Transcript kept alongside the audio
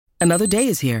Another day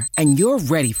is here, and you're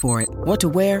ready for it. What to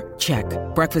wear? Check.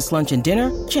 Breakfast, lunch, and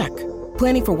dinner? Check.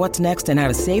 Planning for what's next and how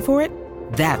to save for it?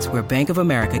 That's where Bank of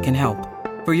America can help.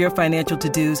 For your financial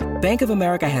to-dos, Bank of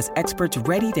America has experts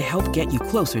ready to help get you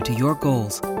closer to your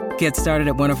goals. Get started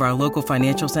at one of our local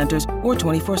financial centers or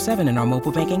 24/7 in our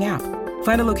mobile banking app.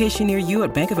 Find a location near you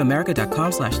at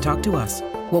bankofamerica.com/talktous.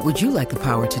 What would you like the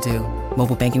power to do?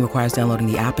 Mobile banking requires downloading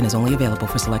the app and is only available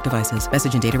for select devices.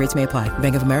 Message and data rates may apply.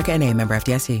 Bank of America N.A., member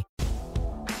FDIC.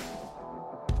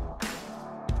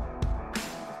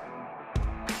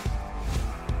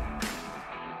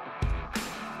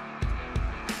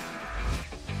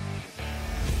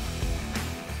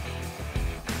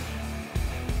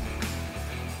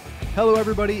 Hello,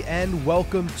 everybody, and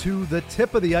welcome to the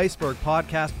Tip of the Iceberg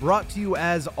podcast, brought to you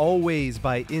as always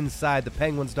by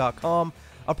InsideThePenguins.com,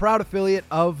 a proud affiliate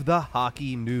of the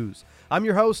Hockey News. I'm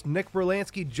your host, Nick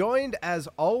Berlansky, joined as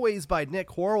always by Nick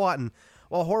Horwat. And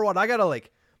well, Horwat, I gotta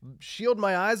shield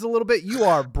my eyes a little bit. You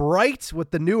are bright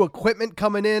with the new equipment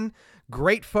coming in.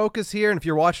 Great focus here, and if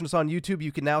you're watching us on YouTube,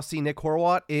 you can now see Nick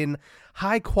Horwat in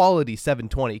high quality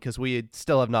 720 because we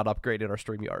still have not upgraded our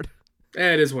StreamYard.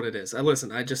 It is what it is.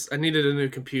 Listen, I needed a new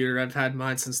computer. I've had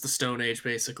mine since the Stone Age,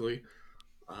 basically.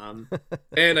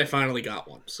 And I finally got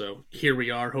one. So here we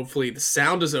are. Hopefully the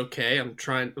sound is okay. I'm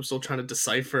still trying to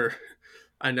decipher.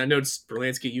 I know it's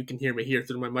Berlansky, you can hear me here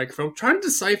through my microphone. I'm trying to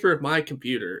decipher if my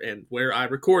computer and where I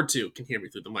record to can hear me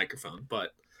through the microphone.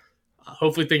 But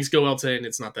hopefully things go well today and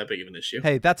it's not that big of an issue.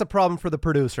 Hey, that's a problem for the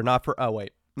producer, not for... Oh,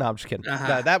 wait. No, I'm just kidding.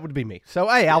 That would be me. So,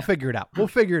 hey, I'll figure it out. We'll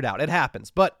figure it out. It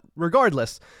happens. But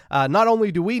regardless, not only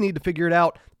do we need to figure it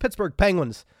out, Pittsburgh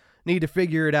Penguins need to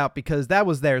figure it out because that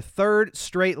was their third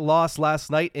straight loss last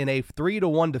night in a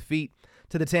 3-1 defeat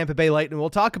to the Tampa Bay Lightning. We'll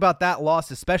talk about that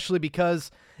loss, especially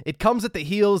because it comes at the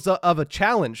heels of a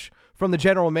challenge from the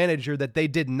general manager that they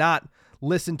did not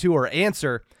listen to or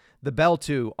answer the bell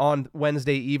to on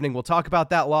Wednesday evening. We'll talk about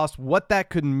that loss, what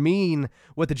that could mean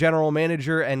with the general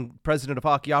manager and president of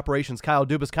hockey operations, Kyle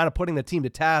Dubas, kind of putting the team to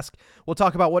task. We'll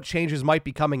talk about what changes might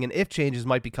be coming and if changes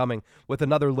might be coming with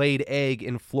another laid egg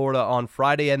in Florida on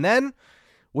Friday. And then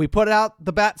we put out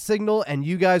the bat signal and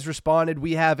you guys responded.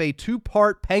 We have a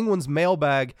two-part Penguins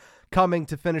mailbag coming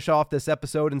to finish off this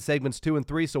episode in segments 2 and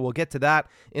 3. So we'll get to that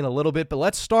in a little bit, but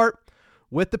let's start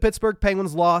with the Pittsburgh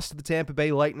Penguins' loss to the Tampa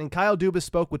Bay Lightning. Kyle Dubas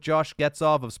spoke with Josh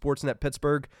Getzov of Sportsnet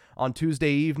Pittsburgh on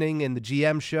Tuesday evening in the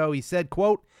GM show. He said,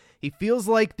 quote, he feels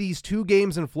like these two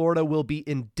games in Florida will be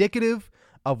indicative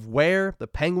of where the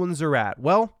Penguins are at.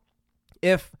 Well,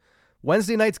 if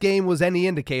Wednesday night's game was any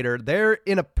indicator, they're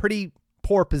in a pretty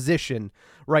poor position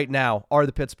right now, are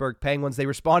the Pittsburgh Penguins. They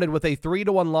responded with a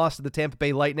 3-1 loss to the Tampa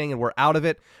Bay Lightning and were out of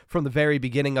it from the very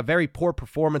beginning. A very poor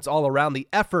performance all around. The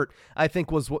effort, I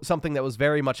think, was something that was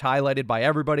very much highlighted by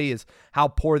everybody, is how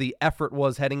poor the effort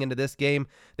was heading into this game.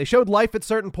 They showed life at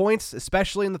certain points,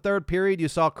 especially in the third period. You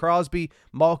saw Crosby,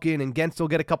 Malkin, and Gensel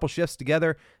get a couple shifts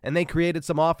together, and they created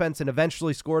some offense and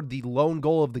eventually scored the lone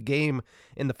goal of the game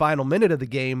in the final minute of the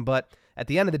game. But at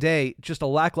the end of the day, just a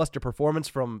lackluster performance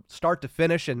from start to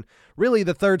finish, and really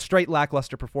the third straight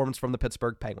lackluster performance from the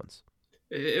Pittsburgh Penguins.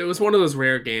 It was one of those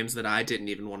rare games that I didn't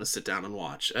even want to sit down and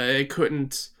watch. I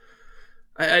didn't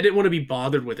want to be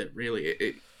bothered with it,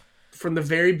 really. From the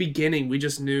very beginning, we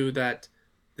just knew that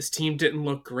this team didn't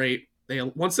look great.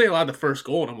 Once they allowed the first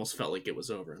goal, it almost felt like it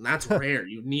was over, and that's rare.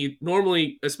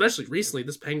 Normally, especially recently,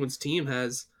 this Penguins team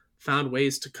has found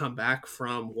ways to come back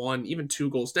from even two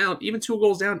goals down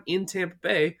in Tampa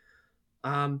Bay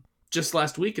just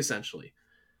last week, essentially.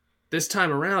 This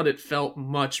time around, it felt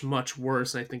much, much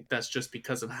worse, and I think that's just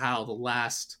because of how the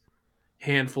last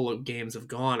handful of games have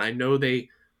gone. I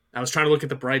was trying to look at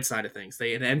the bright side of things.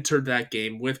 They had entered that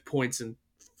game with points in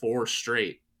 4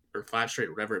 straight, or 5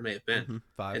 straight, whatever it may have been.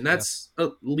 5, and that's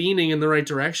leaning in the right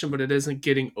direction, but it isn't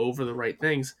getting over the right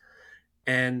things.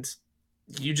 And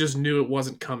you just knew it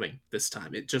wasn't coming this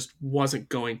time. It just wasn't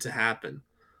going to happen.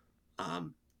 For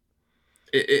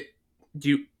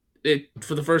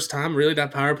the first time, really,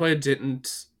 that power play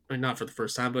not for the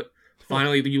first time, but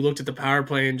finally you looked at the power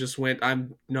play and just went,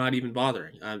 I'm not even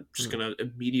bothering. I'm just going to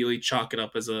immediately chalk it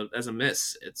up as a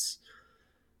miss.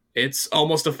 It's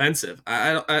almost offensive.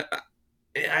 I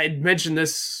mentioned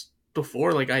this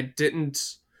before. I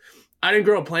didn't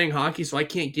grow up playing hockey, so I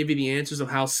can't give you the answers of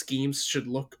how schemes should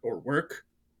look or work,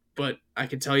 but I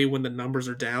can tell you when the numbers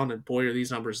are down, and boy, are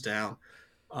these numbers down.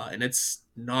 And it's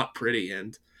not pretty.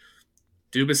 And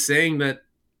Dubas saying that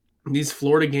these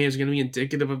Florida games are going to be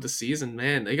indicative of the season.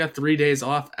 Man, they got 3 days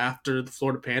off after the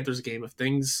Florida Panthers game.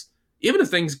 Even if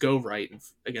things go right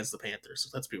against the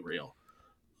Panthers, let's be real.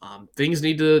 Things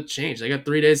need to change. They got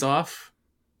 3 days off.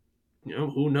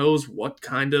 who knows what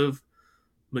kind of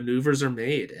maneuvers are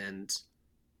made, and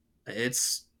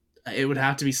it would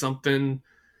have to be something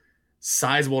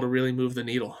sizable to really move the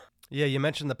needle. Yeah, you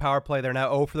mentioned the power play. They're now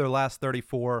 0 for their last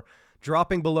 34,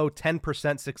 dropping below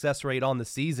 10% success rate on the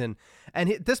season. And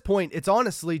at this point, it's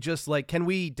honestly just like, can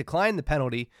we decline the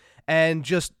penalty and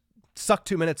just suck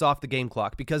 2 minutes off the game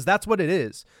clock? Because that's what it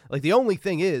is. Like, the only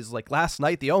thing is, like last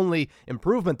night, the only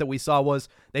improvement that we saw was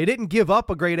they didn't give up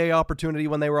a grade A opportunity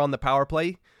when they were on the power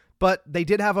play, but they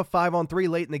did have a 5-on-3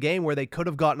 late in the game where they could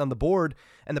have gotten on the board,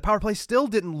 and the power play still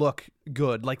didn't look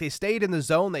good. Like, they stayed in the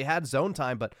zone, they had zone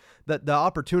time, but the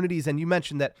opportunities, and you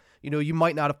mentioned that, you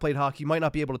might not have played hockey, you might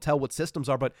not be able to tell what systems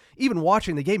are, but even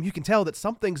watching the game, you can tell that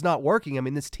something's not working. I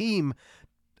mean, this team,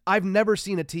 I've never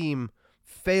seen a team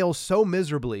fail so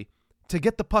miserably to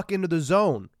get the puck into the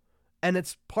zone. And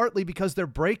it's partly because their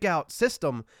breakout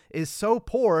system is so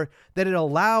poor that it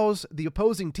allows the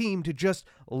opposing team to just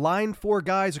line 4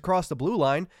 guys across the blue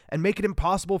line and make it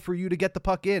impossible for you to get the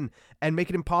puck in and make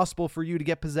it impossible for you to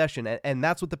get possession. And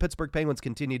that's what the Pittsburgh Penguins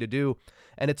continue to do.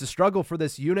 And it's a struggle for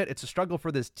this unit. It's a struggle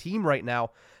for this team right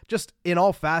now. Just in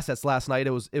all facets last night,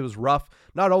 it was rough.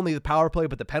 Not only the power play,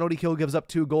 but the penalty kill gives up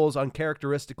 2 goals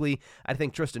uncharacteristically. I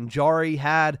think Tristan Jarry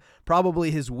had probably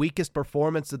his weakest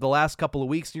performance of the last couple of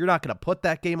weeks. You're not going to put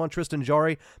that game on Tristan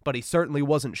Jarry, but he certainly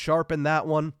wasn't sharp in that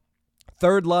one.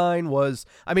 Third line was,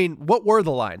 what were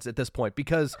the lines at this point?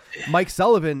 Because Mike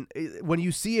Sullivan, when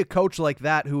you see a coach like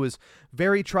that who is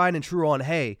very tried and true on,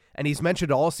 hey, and he's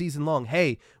mentioned all season long,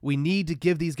 hey, we need to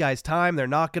give these guys time. They're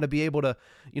not going to be able to,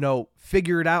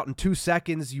 figure it out in 2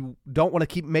 seconds. You don't want to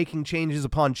keep making changes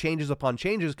upon changes upon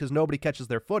changes because nobody catches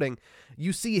their footing.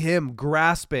 You see him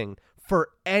grasping for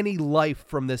any life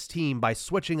from this team by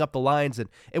switching up the lines, and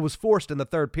it was forced in the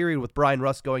third period with Brian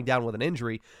Rust going down with an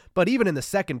injury. But even in the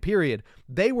second period,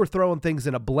 they were throwing things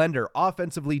in a blender,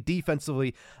 offensively,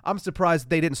 defensively. I'm surprised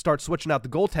they didn't start switching out the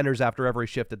goaltenders after every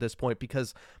shift at this point,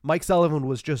 because Mike Sullivan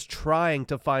was just trying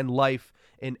to find life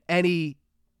in any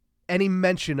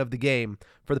mention of the game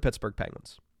for the Pittsburgh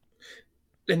Penguins.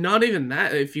 And not even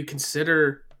that, if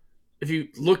you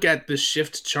look at the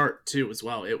shift chart too as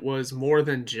well, it was more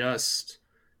than just,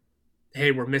 hey,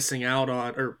 we're missing out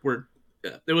on, or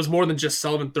it was more than just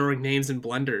Sullivan throwing names in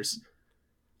blenders.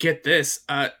 Get this,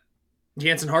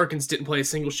 Jansen Harkins didn't play a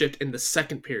single shift in the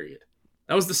second period.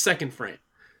 That was the second frame.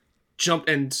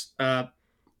 Joona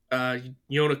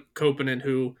Koppanen,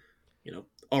 who,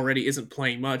 already isn't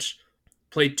playing much,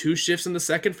 played 2 shifts in the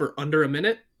second for under a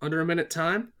minute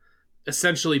time,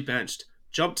 essentially benched.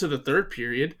 Jumped to the third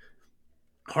period,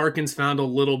 Harkins found a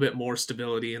little bit more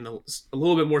stability and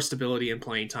in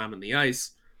playing time on the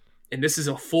ice, and this is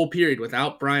a full period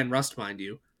without Brian Rust, mind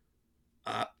you.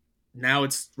 Now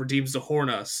it's Radim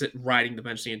Zohorna riding the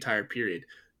bench the entire period.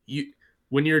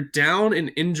 When you're down an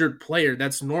injured player,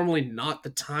 that's normally not the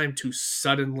time to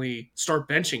suddenly start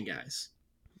benching guys.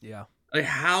 Yeah. Like,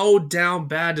 how down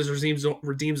bad does Radim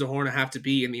Zohorna have to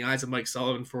be in the eyes of Mike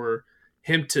Sullivan for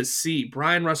him to see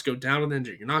Brian Rust go down with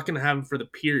injury? You're not going to have him for the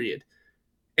period,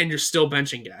 and you're still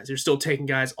benching guys. You're still taking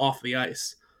guys off the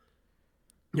ice.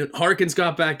 Harkins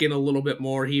got back in a little bit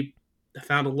more. He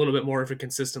found a little bit more of a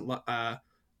consistent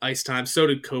ice time. So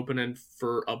did Koppanen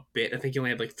for a bit. I think he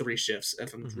only had like 3 shifts,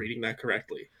 if I'm reading that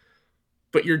correctly.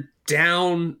 But you're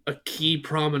down a key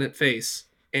prominent face,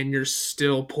 and you're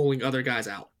still pulling other guys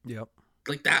out. Yep.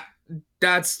 Like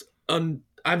that's I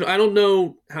don't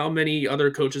know how many other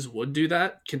coaches would do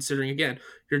that, considering, again,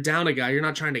 you're down a guy. You're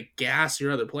not trying to gas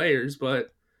your other players,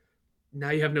 but now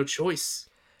you have no choice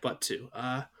but to.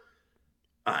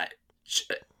 I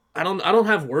don't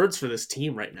have words for this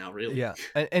team right now, really. Yeah,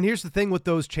 and here's the thing with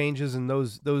those changes and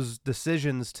those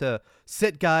decisions to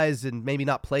sit guys and maybe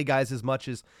not play guys as much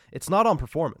as, it's not on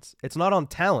performance. It's not on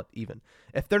talent even.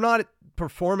 If they're not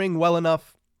performing well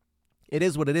enough, it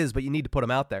is what it is, but you need to put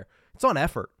them out there. It's on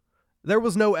effort. There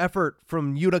was no effort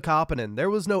from Joona Koppanen. There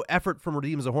was no effort from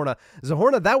Radim Zohorna.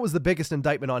 Zohorna, that was the biggest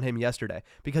indictment on him yesterday,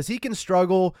 because he can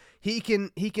struggle. He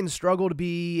can struggle to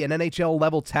be an NHL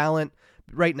level talent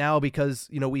right now, because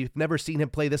we've never seen him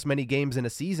play this many games in a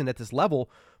season at this level.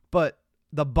 But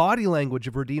the body language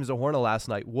of Radim Zohorna last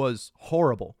night was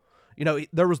horrible.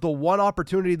 There was the one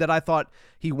opportunity that I thought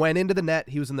he went into the net.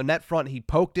 He was in the net front. He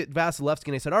poked at Vasilevsky,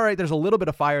 and he said, all right, there's a little bit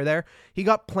of fire there. He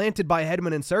got planted by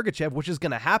Hedman and Sergachev, which is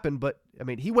going to happen. But,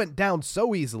 he went down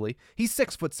so easily. He's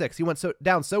 6'6". He went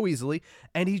down so easily,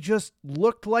 and he just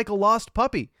looked like a lost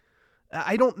puppy.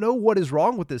 I don't know what is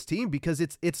wrong with this team, because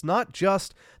it's not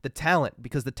just the talent,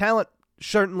 because the talent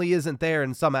certainly isn't there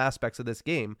in some aspects of this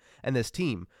game and this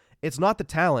team. It's not the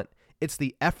talent. It's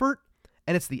the effort,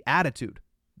 and it's the attitude.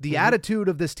 The attitude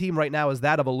of this team right now is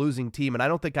that of a losing team, and I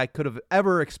don't think I could have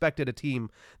ever expected a team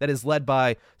that is led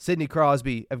by Sidney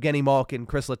Crosby, Evgeny Malkin,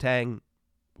 Chris Letang,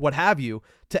 what have you,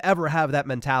 to ever have that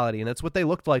mentality. And it's what they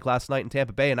looked like last night in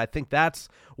Tampa Bay, and I think that's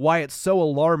why it's so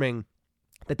alarming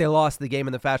that they lost the game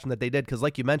in the fashion that they did, because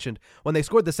like you mentioned, when they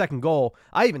scored the second goal,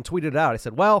 I even tweeted it out. I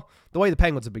said, well, the way the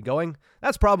Penguins have been going,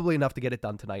 that's probably enough to get it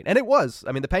done tonight. And it was.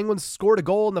 I mean, the Penguins scored a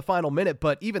goal in the final minute,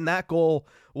 but even that goal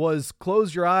was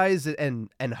close your eyes and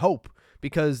hope,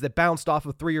 because it bounced off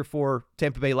of 3 or 4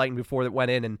 Tampa Bay Lightning before it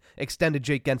went in and extended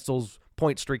Jake Gensel's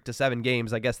point streak to 7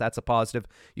 games. I guess that's a positive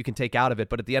you can take out of it.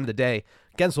 But at the end of the day,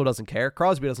 Gensel doesn't care.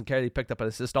 Crosby doesn't care that he picked up an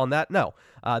assist on that. No.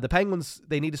 The Penguins,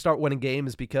 they need to start winning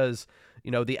games because,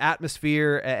 the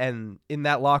atmosphere and in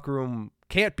that locker room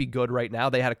can't be good right now.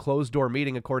 They had a closed-door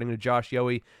meeting, according to Josh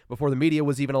Yohe, before the media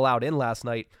was even allowed in last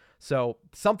night. So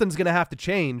something's going to have to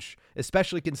change,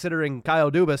 especially considering Kyle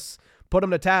Dubas put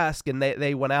them to task, and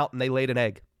they went out and they laid an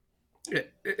egg.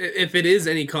 If it is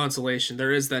any consolation,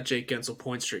 there is that Jake Gensel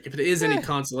point streak. If it is any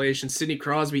consolation, Sidney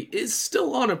Crosby is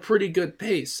still on a pretty good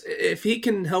pace. If he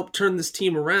can help turn this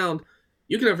team around,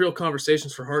 you can have real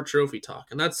conversations for Hart Trophy talk,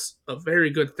 and that's a very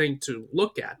good thing to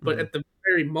look at. But at the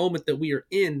very moment that we are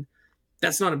in,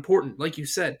 that's not important. Like you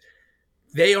said,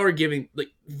 they are giving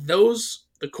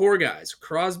the core guys,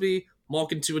 Crosby,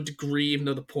 Malkin to a degree, even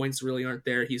though the points really aren't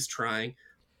there, he's trying.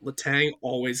 Letang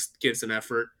always gives an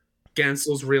effort.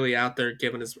 Gensel's really out there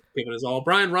giving his all.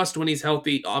 Brian Rust, when he's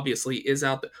healthy, obviously is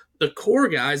out there. The core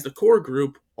guys, the core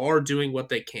group, are doing what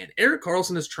they can. Erik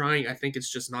Karlsson is trying. I think it's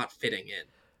just not fitting in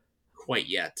quite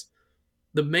yet.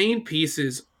 The main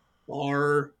pieces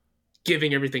are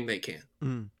giving everything they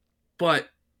can. But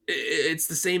it's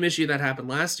the same issue that happened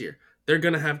last year. They're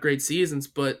going to have great seasons,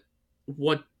 but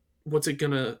what's it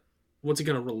going to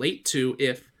relate to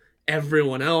if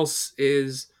everyone else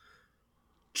is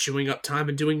chewing up time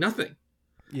and doing nothing?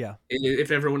 Yeah.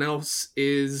 If everyone else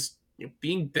is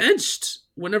being benched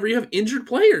whenever you have injured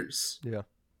players. Yeah.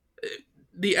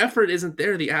 The effort isn't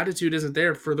there. The attitude isn't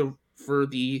there for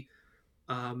the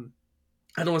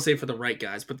I don't want to say for the right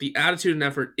guys, but the attitude and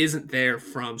effort isn't there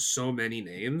from so many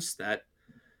names that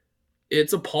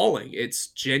it's appalling. It's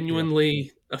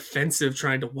genuinely offensive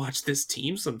trying to watch this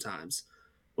team sometimes.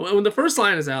 When the first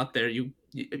line is out there, you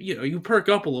perk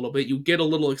up a little bit. You get a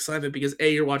little excitement because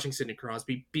A, you're watching Sidney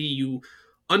Crosby. B, you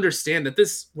understand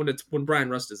that when Brian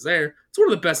Rust is there, it's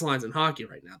one of the best lines in hockey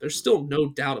right now. There's still no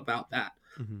doubt about that.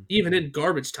 Even in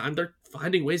garbage time, they're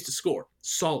finding ways to score.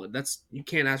 Solid. You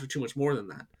can't ask for too much more than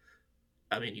that.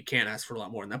 I mean, you can't ask for a lot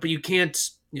more than that, but you can't,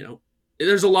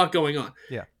 there's a lot going on.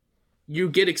 Yeah. You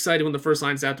get excited when the first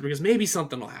line's out there because maybe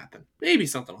something will happen.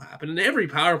 And every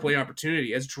power play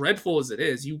opportunity, as dreadful as it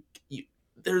is,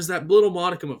 there's that little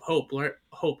modicum of hope,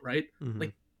 right?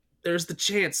 Like, there's the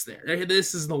chance there. Hey,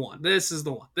 this is the one.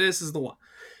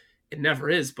 It never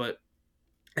is, but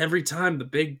every time the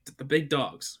big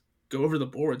dogs go over the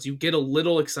boards, you get a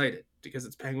little excited because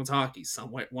it's Penguins hockey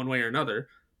one way or another.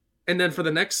 And then for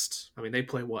the next, they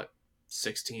play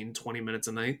 16, 20 minutes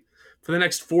a night. For the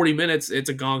next 40 minutes, it's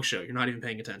a gong show. You're not even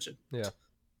paying attention. Yeah.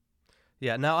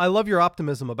 Yeah. Now, I love your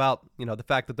optimism about, the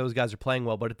fact that those guys are playing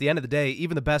well, but at the end of the day,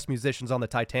 even the best musicians on the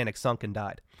Titanic sunk and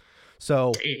died.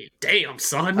 So damn,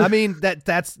 son.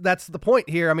 That's the point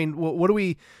here. What are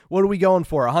we going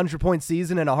for? 100-point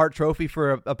season and a Hart Trophy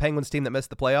for a Penguins team that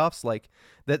missed the playoffs? Like,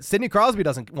 that Sidney Crosby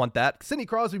doesn't want that. Sidney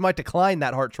Crosby might decline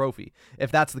that Hart Trophy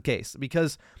if that's the case,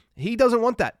 because he doesn't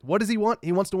want that. What does he want?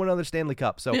 He wants to win another Stanley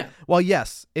Cup. So, While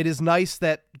yes, it is nice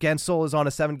that Gensel is on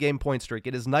a 7-game point streak.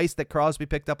 It is nice that Crosby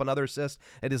picked up another assist.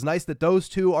 It is nice that those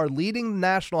two are leading the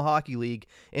National Hockey League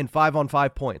in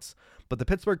 5-on-5 points. But the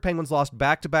Pittsburgh Penguins lost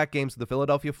back-to-back games to the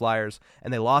Philadelphia Flyers,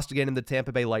 and they lost again in the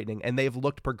Tampa Bay Lightning, and they've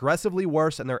looked progressively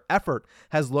worse, and their effort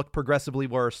has looked progressively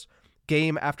worse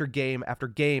game after game after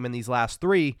game in these last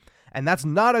 3. And that's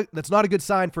not a good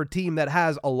sign for a team that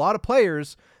has a lot of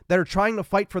players that are trying to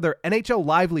fight for their NHL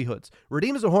livelihoods.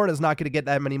 Radim Zohorna is not going to get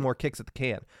that many more kicks at the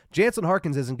can. Jansen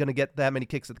Harkins isn't going to get that many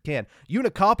kicks at the can. Una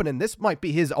Koppinen, this might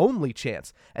be his only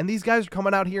chance. And these guys are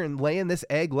coming out here and laying this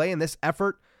egg, laying this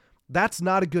effort. That's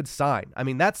not a good sign.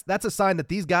 That's a sign that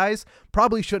these guys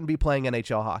probably shouldn't be playing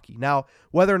NHL hockey. Now,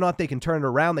 whether or not they can turn it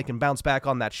around, they can bounce back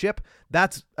on that ship,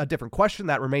 that's a different question.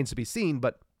 That remains to be seen.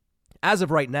 But as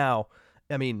of right now,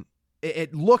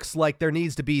 it looks like there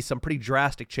needs to be some pretty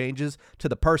drastic changes to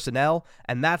the personnel,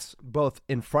 and that's both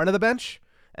in front of the bench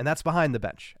and that's behind the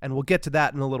bench. And we'll get to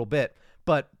that in a little bit.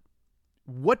 But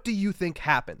what do you think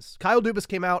happens? Kyle Dubas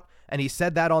came out and he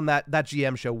said that on that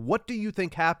GM show. What do you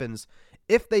think happens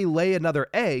if they lay another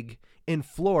egg in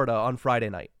Florida on Friday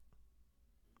night?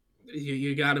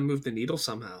 You got to move the needle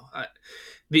somehow.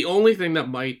 The only thing that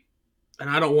might, and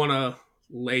I don't want to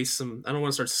I don't want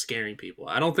to start scaring people.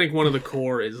 I don't think one of the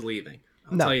core is leaving.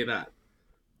 I'll tell you that.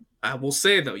 I will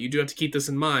say, though, you do have to keep this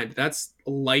in mind. That's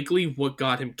likely what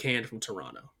got him canned from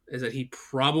Toronto, is that he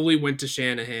probably went to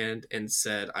Shanahan and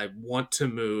said, I want to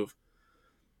move.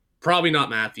 Probably not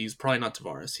Matthews, probably not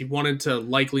Tavares. He wanted to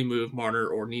likely move Marner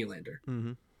or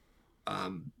Nylander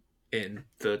in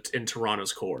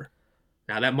Toronto's core.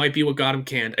 Now, that might be what got him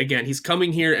canned. Again, he's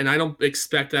coming here, and I don't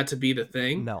expect that to be the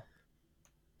thing. No.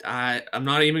 I'm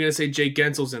not even going to say Jake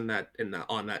Gensel's on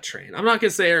that train. I'm not going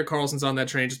to say Erik Karlsson's on that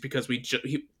train just because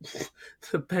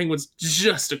the Penguins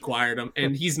just acquired him,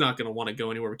 and he's not going to want to go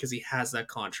anywhere because he has that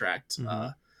contract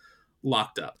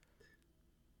locked up.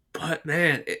 But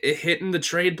man, it hitting the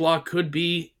trade block could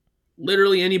be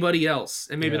literally anybody else,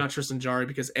 and maybe not Tristan Jarry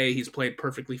because he's played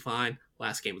perfectly fine.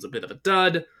 Last game was a bit of a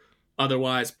dud,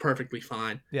 otherwise perfectly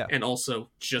fine, and also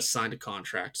just signed a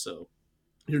contract, so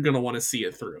you're going to want to see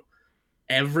it through.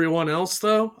 Everyone else,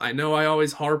 though, I know I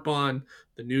always harp on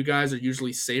the new guys are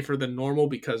usually safer than normal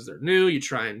because they're new. You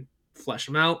try and flesh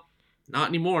them out. Not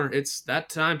anymore. It's that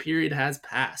time period has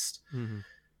passed.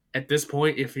 At this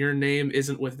point, if your name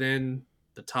isn't within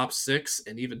the top 6,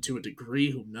 and even to a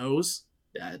degree, who knows,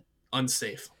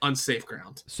 unsafe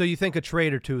ground. So you think a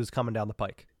trade or two is coming down the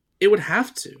pike? It would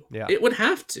have to. Yeah. It would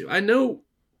have to. I know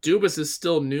Dubas is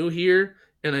still new here,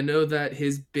 and I know that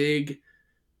his big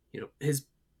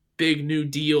new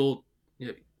deal,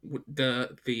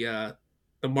 the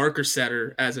marker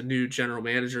setter as a new general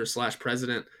manager /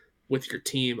 president with your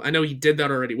team. I know he did that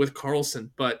already with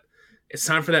Karlsson, but it's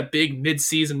time for that big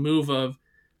mid-season move of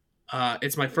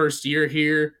it's my first year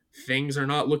here. Things are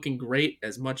not looking great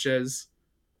as much as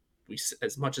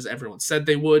everyone said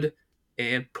they would,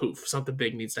 and poof, something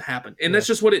big needs to happen. And that's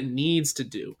just what it needs to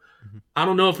do. I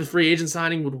don't know if the free agent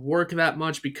signing would work that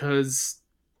much because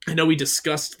I know we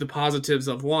discussed the positives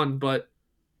of one, but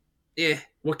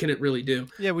what can it really do?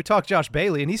 Yeah, we talked Josh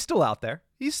Bailey, and he's still out there.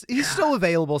 He's still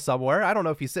available somewhere. I don't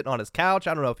know if he's sitting on his couch.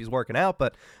 I don't know if he's working out,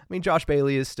 but I mean, Josh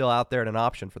Bailey is still out there and an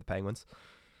option for the Penguins.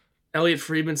 Elliot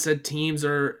Friedman said teams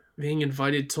are being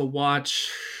invited to watch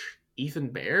Ethan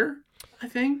Bear, I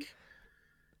think.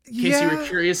 In case you were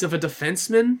curious of a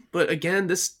defenseman. But again,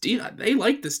 they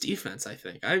like this defense, I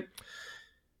think.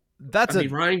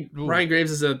 Ryan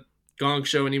Graves is a gong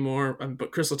show anymore,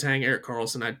 but Chris Letang, Erik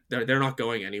Karlsson, they're not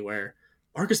going anywhere.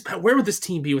 Where would this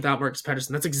team be without Marcus Pettersson?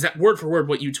 That's exact word for word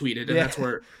what you tweeted, and that's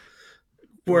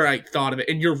where I thought of it.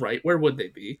 And you're right. Where would they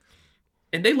be?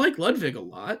 And they like Ludwig a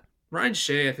lot. Ryan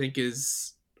Shea, I think,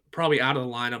 is probably out of the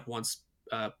lineup once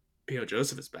P.O.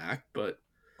 Joseph is back, but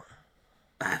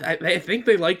I think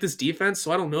they like this defense,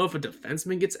 so I don't know if a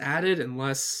defenseman gets added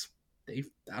unless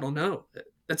I don't know.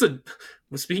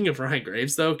 Speaking of Ryan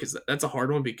Graves, though, because that's a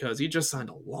hard one because he just signed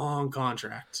a long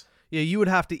contract. Yeah, you would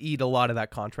have to eat a lot of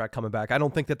that contract coming back. I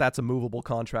don't think that that's a movable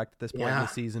contract at this point in the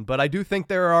season, but I do think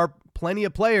there are plenty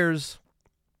of players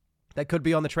that could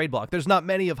be on the trade block. There's not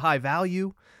many of high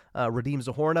value. Radim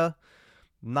Zahorna,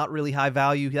 not really high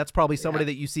value. That's probably somebody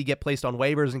that you see get placed on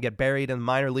waivers and get buried in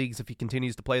minor leagues if he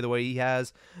continues to play the way he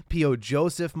has. P.O.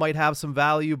 Joseph might have some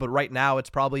value, but right now it's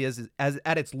probably as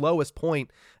at its lowest point.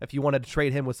 If you wanted to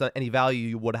trade him with any value,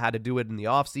 you would have had to do it in the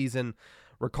offseason.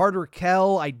 Rickard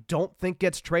Rakell, I don't think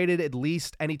gets traded at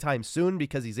least anytime soon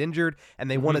because he's injured,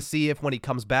 and they want to see if when he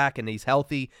comes back and he's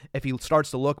healthy, if he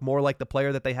starts to look more like the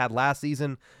player that they had last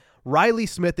season. Riley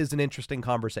Smith is an interesting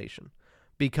conversation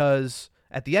because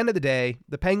at the end of the day,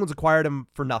 the Penguins acquired him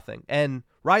for nothing. And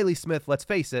Riley Smith, let's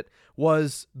face it,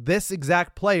 was this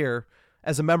exact player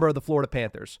as a member of the Florida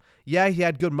Panthers. Yeah, he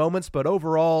had good moments, but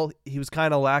overall, he was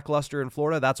kind of lackluster in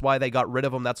Florida. That's why they got rid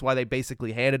of him. That's why they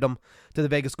basically handed him to the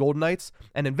Vegas Golden Knights.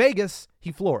 And in Vegas,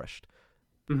 he flourished.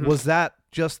 Was that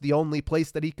just the only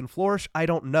place that he can flourish? I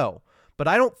don't know. But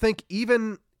I don't think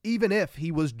even if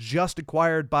he was just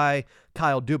acquired by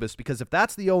Kyle Dubas, because if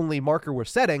that's the only marker we're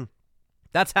setting,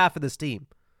 that's half of this team.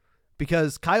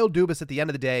 Because Kyle Dubas, at the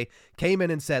end of the day, came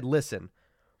in and said, listen,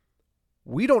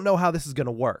 we don't know how this is going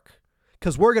to work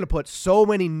because we're going to put so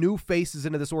many new faces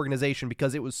into this organization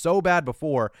because it was so bad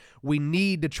before. We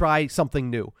need to try something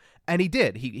new. And he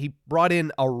did. He brought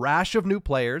in a rash of new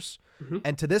players,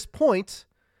 and to this point,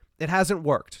 it hasn't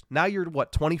worked. Now you're,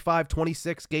 25,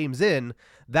 26 games in.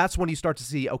 That's when you start to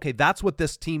see, okay, that's what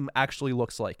this team actually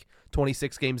looks like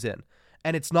 26 games in.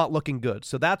 And it's not looking good.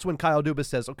 So that's when Kyle Dubas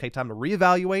says, okay, time to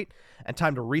reevaluate and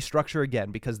time to restructure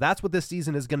again, because that's what this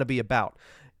season is going to be about.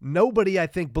 Nobody, I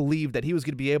think, believed that he was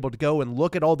going to be able to go and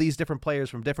look at all these different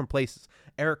players from different places.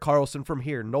 Erik Karlsson from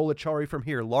here, Nola Chari from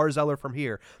here, Lars Eller from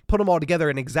here, put them all together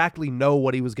and exactly know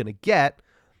what he was going to get.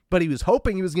 but he was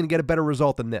hoping he was going to get a better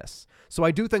result than this. So I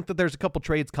do think that there's a couple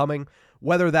trades coming,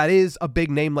 whether that is a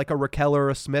big name like a Raquel or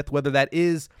a Smith, whether that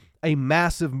is a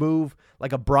massive move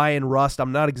like a Brian Rust.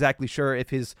 I'm not exactly sure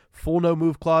if his full no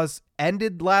move clause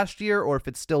ended last year or if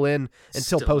it's still in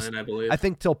until post. I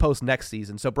think till post next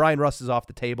season. So Brian Rust is off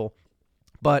the table,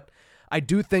 but I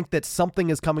do think that something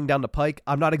is coming down the pike.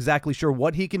 I'm not exactly sure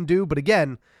what he can do, but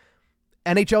again,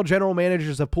 NHL general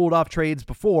managers have pulled off trades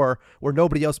before where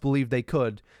nobody else believed they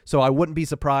could. So I wouldn't be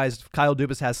surprised if Kyle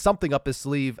Dubas has something up his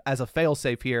sleeve as a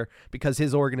failsafe here because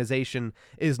his organization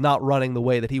is not running the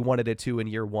way that he wanted it to in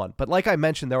year one. But like I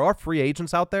mentioned, there are free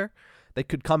agents out there that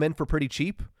could come in for pretty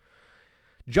cheap.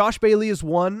 Josh Bailey is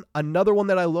one. Another one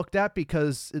that I looked at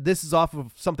because this is off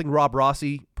of something Rob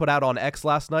Rossi put out on X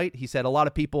last night. He said a lot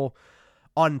of people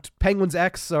on Penguins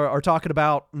X are talking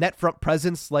about net front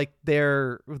presence like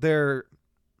they're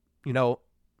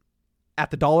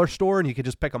at the dollar store and you can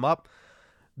just pick them up.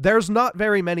 There's not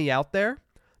very many out there.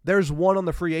 There's one on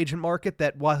the free agent market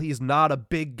that while he's not a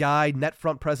big guy, net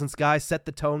front presence guy, set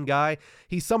the tone guy,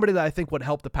 he's somebody that I think would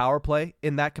help the power play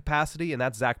in that capacity, and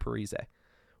that's Zach Parise.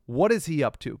 What is he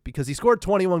up to? Because he scored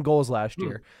 21 goals last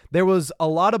year. There was a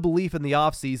lot of belief in the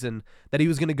offseason that he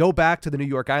was going to go back to the New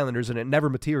York Islanders, and it never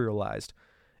materialized.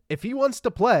 If he wants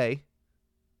to play,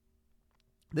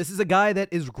 this is a guy that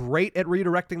is great at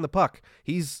redirecting the puck.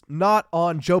 He's not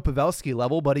on Joe Pavelski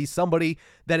level, but he's somebody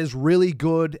that is really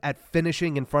good at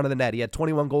finishing in front of the net. He had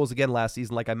 21 goals again last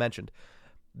season, like I mentioned.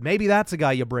 Maybe that's a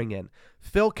guy you bring in.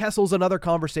 Phil Kessel's another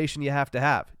conversation you have to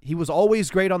have. He was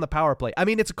always great on the power play. I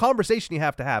mean, it's a conversation you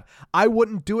have to have. I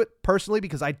wouldn't do it personally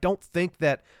because I don't think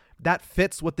that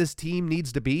fits what this team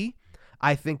needs to be.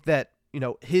 I think that,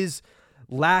 his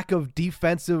lack of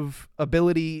defensive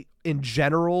ability in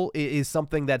general is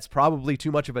something that's probably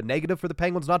too much of a negative for the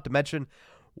Penguins, not to mention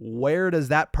where does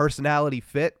that personality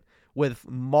fit with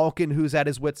Malkin, who's at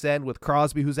his wit's end, with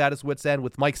Crosby, who's at his wit's end,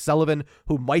 with Mike Sullivan,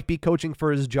 who might be coaching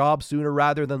for his job sooner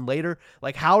rather than later.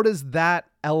 Like, how does that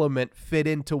element fit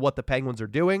into what the Penguins are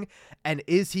doing? And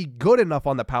is he good enough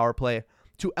on the power play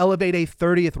to elevate a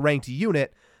 30th ranked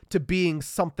unit to being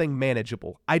something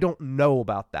manageable? I don't know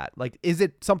about that. Like, is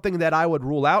it something that I would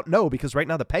rule out? No, because right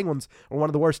now the Penguins are one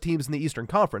of the worst teams in the Eastern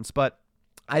Conference, but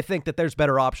I think that there's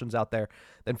better options out there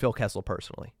than Phil Kessel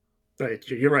personally. Right,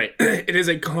 you're right. It is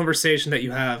a conversation that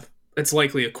you have. It's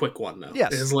likely a quick one, though.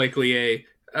 Yes. It is likely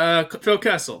a Phil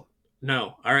Kessel.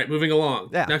 No. All right, moving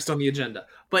along. Yeah. Next on the agenda.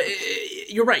 But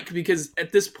you're right, because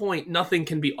at this point, nothing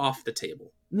can be off the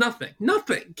table. Nothing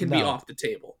can be off the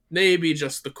table. Maybe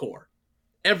just the core.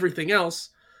 Everything else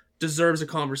deserves a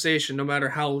conversation, no matter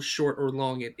how short or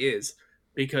long it is,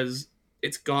 because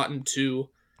it's gotten to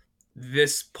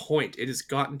this point. It has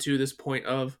gotten to this point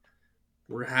of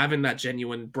we're having that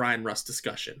genuine Brian Rust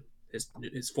discussion.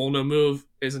 His full no move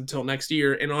is until next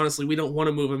year, and honestly, we don't want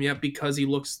to move him yet because he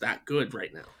looks that good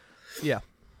right now. Yeah.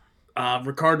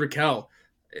 Ricard Raquel,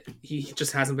 he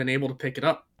just hasn't been able to pick it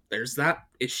up. There's that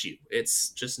issue.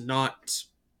 It's just not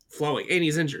flowing, and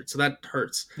he's injured, so that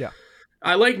hurts. Yeah.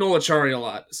 I like Noel Acciari a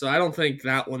lot, so I don't think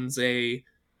that one's he's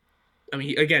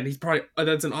probably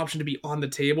that's an option to be on the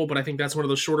table, but I think that's one of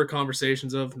those shorter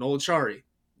conversations of Noel Acciari.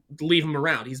 Leave him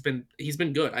around. He's been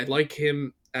good. I like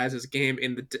him as his game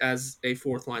as a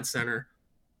fourth line center.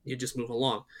 You just move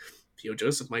along. Theo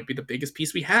Joseph might be the biggest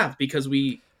piece we have because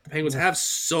the Penguins have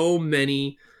so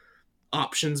many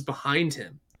options behind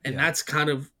him, and that's kind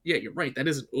of you're right. That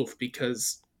is an oof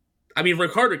because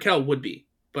Ricard Raquel would be,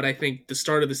 but I think the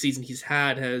start of the season he's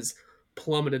had has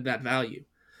plummeted that value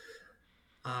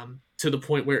to the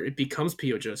point where it becomes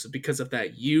Theo Joseph because of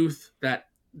that youth,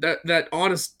 that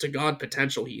honest to God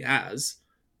potential he has.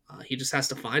 He just has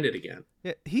to find it again.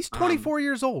 Yeah, he's 24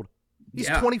 years old. He's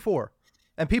 24.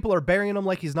 And people are burying him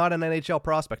like he's not an NHL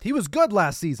prospect. He was good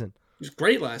last season. He was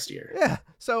great last year. Yeah.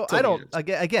 So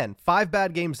again, 5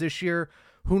 bad games this year.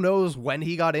 Who knows when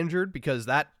he got injured because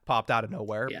that popped out of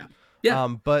nowhere. Yeah. Yeah.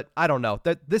 But I don't know.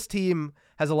 This team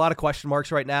has a lot of question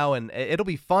marks right now, and it'll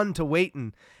be fun to wait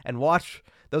and watch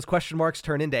those question marks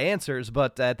turn into answers,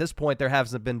 but at this point, there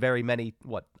hasn't been very many.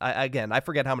 I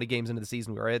forget how many games into the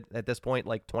season we are at this point,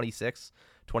 like 26,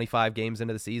 25 games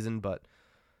into the season, but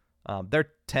they're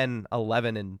 10,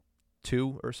 11, and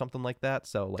 2 or something like that.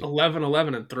 So like 11,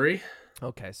 11, and 3.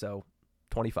 Okay, so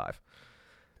 25.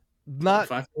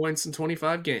 5 points in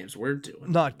 25 games. We're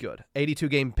doing not good. 82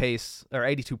 game pace or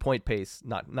 82 point pace.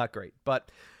 Not great,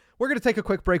 but we're going to take a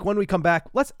quick break. When we come back,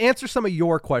 let's answer some of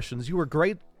your questions. You were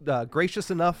gracious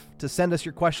enough to send us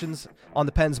your questions on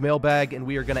the Pens mailbag, and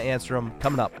we are going to answer them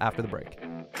coming up after the break.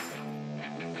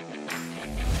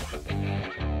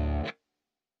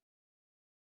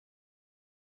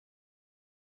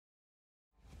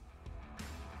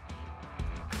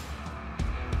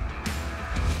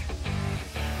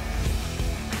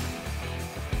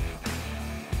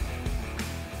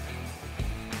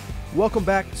 Welcome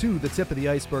back to the Tip of the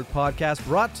Iceberg podcast,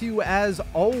 brought to you as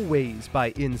always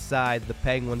by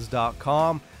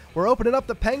InsideThePenguins.com. We're opening up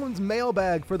the Penguins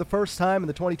mailbag for the first time in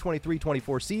the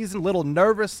 2023-24 season. A little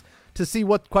nervous to see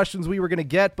what questions we were going to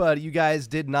get, but you guys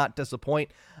did not disappoint.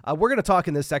 We're going to talk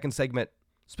in this second segment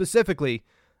specifically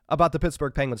about the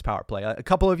Pittsburgh Penguins power play. A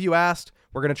couple of you asked.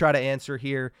 We're going to try to answer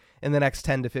here in the next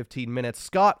 10 to 15 minutes.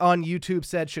 Scott on YouTube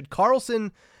said, should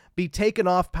Karlsson be taken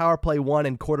off power play 1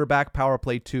 and quarterback power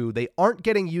play 2? They aren't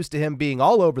getting used to him being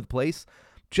all over the place.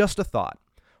 Just a thought.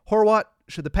 Horwat,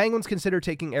 should the Penguins consider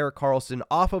taking Erik Karlsson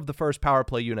off of the first power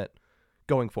play unit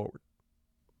going forward?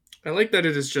 I like that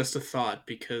it is just a thought,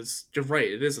 because you're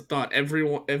right, it is a thought.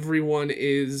 Everyone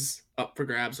is up for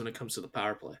grabs when it comes to the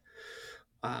power play.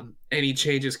 Any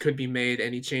changes could be made.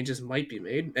 Any changes might be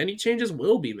made. Any changes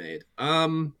will be made.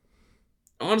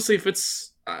 Honestly,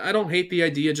 I don't hate the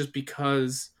idea just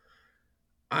because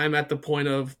I'm at the point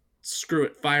of screw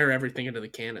it, fire everything into the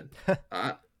cannon.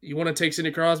 You want to take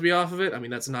Sidney Crosby off of it? I mean,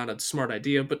 that's not a smart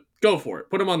idea, but go for it.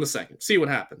 Put him on the second. See what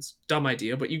happens. Dumb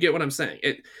idea, but you get what I'm saying.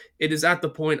 It is at the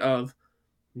point of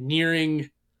nearing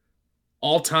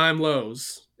all-time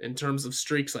lows in terms of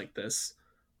streaks like this.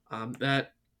 Give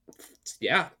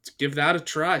that a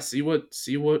try. See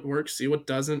what works, see what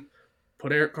doesn't.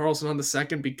 Put Erik Karlsson on the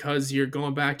second because you're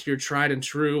going back to your tried and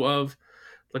true of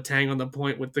Letang on the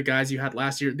point with the guys you had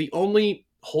last year. The only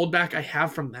holdback I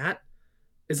have from that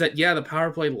is that, the power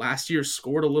play last year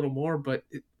scored a little more, but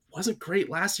it wasn't great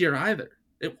last year either.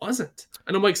 It wasn't.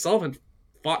 I know Mike Sullivan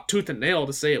fought tooth and nail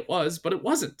to say it was, but it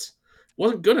wasn't. It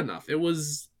wasn't good enough. It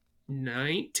was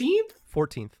 19th?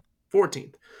 14th.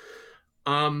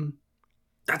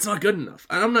 That's not good enough.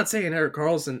 And I'm not saying Erik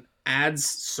Karlsson adds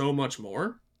so much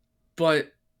more,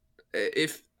 but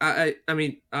if I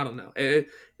don't know.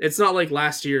 It's not like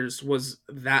last year's was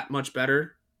that much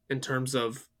better in terms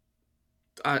of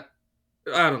I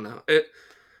don't know.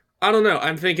 I don't know.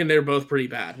 I'm thinking they're both pretty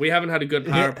bad. We haven't had a good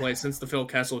power play since the Phil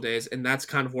Kessel days, and that's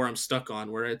kind of where I'm stuck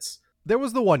on, where it's... There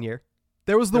was the 1 year.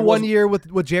 There was the 1 year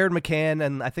with Jared McCann,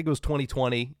 and I think it was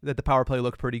 2020 that the power play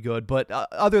looked pretty good. But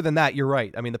other than that, you're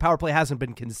right. I mean, the power play hasn't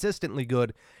been consistently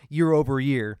good year over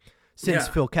year since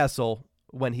Phil Kessel,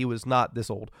 when he was not this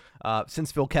old,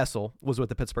 since Phil Kessel was with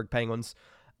the Pittsburgh Penguins.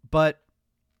 But,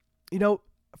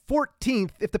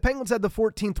 14th, if the Penguins had the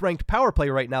 14th ranked power play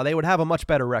right now, they would have a much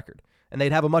better record, and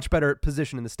they'd have a much better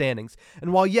position in the standings.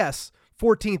 And while, yes,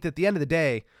 14th at the end of the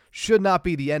day should not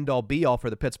be the end-all be-all for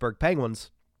the Pittsburgh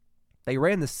Penguins, they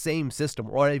ran the same system,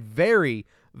 or a very,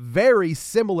 very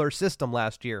similar system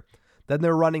last year than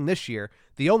they're running this year.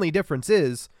 The only difference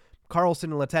is Karlsson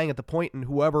and Letang at the point and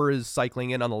whoever is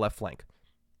cycling in on the left flank.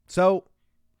 So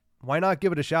why not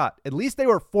give it a shot? At least they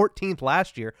were 14th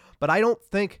last year, but I don't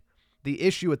think the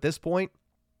issue at this point,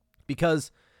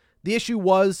 because the issue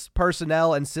was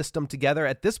personnel and system together.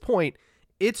 At this point,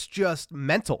 it's just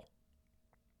mental.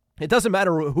 It doesn't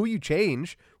matter who you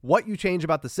change, what you change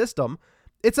about the system.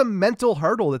 It's a mental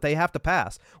hurdle that they have to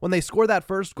pass. When they score that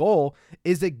first goal,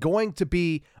 is it going to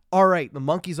be, all right, the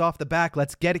monkey's off the back,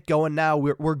 let's get it going now,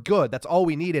 we're good, that's all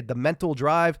we needed, the mental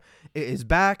drive is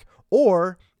back,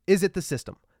 or is it the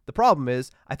system? The problem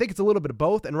is, I think it's a little bit of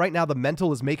both, and right now the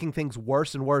mental is making things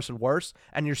worse and worse and worse,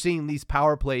 and you're seeing these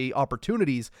power play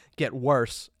opportunities get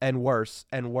worse and worse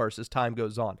and worse as time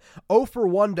goes on. 0 for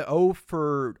 1 to 0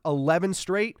 for 11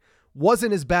 straight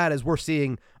wasn't as bad as we're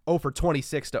seeing 0 for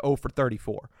 26 to 0 for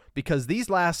 34, because these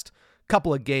last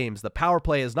couple of games, the power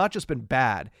play has not just been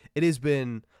bad, it has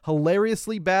been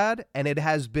hilariously bad, and it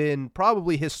has been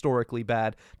probably historically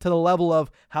bad to the level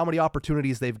of how many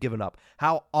opportunities they've given up,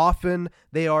 how often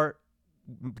they are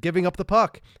giving up the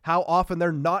puck, how often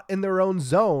they're not in their own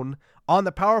zone on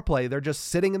the power play. They're just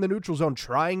sitting in the neutral zone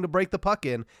trying to break the puck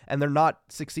in, and they're not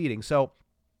succeeding. So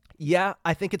yeah,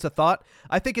 I think it's a thought.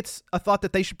 I think it's a thought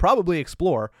that they should probably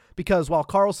explore, because while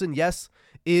Karlsson, yes,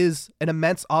 is an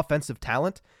immense offensive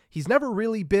talent, he's never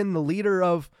really been the leader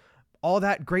of all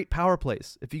that great power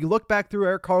plays. If you look back through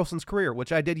Erik Karlsson's career,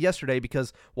 which I did yesterday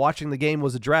because watching the game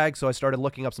was a drag, so I started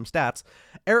looking up some stats,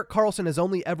 Erik Karlsson has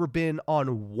only ever been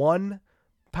on one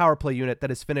power play unit that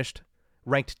has finished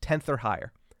ranked 10th or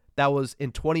higher. That was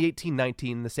in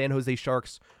 2018-19. The San Jose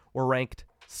Sharks were ranked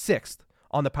 6th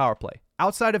on the power play.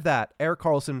 Outside of that, Erik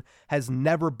Karlsson has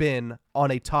never been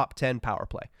on a top 10 power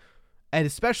play. And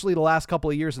especially the last couple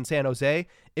of years in San Jose,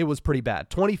 it was pretty bad.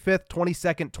 25th,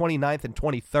 22nd, 29th, and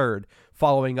 23rd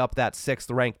following up that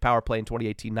 6th ranked power play in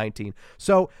 2018-19.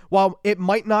 So while it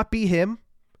might not be him,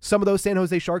 some of those San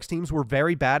Jose Sharks teams were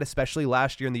very bad, especially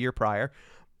last year and the year prior.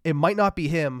 It might not be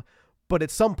him, but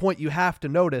at some point you have to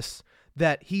notice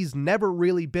that he's never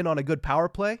really been on a good power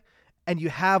play. and you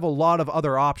have a lot of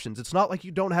other options. It's not like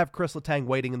you don't have Chris Letang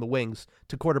waiting in the wings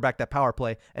to quarterback that power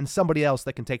play and somebody else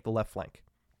that can take the left flank.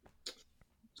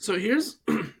 So here's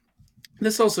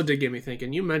this also did get me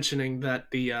thinking. You mentioning that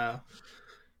the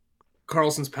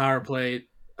Carlson's power plays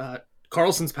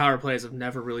have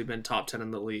never really been top 10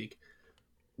 in the league.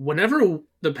 Whenever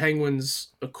the Penguins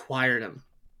acquired him,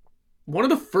 one of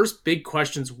the first big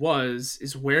questions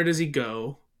is where does he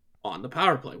go on the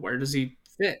power play? Where does he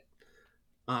fit?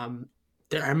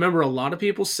 I remember a lot of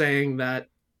people saying that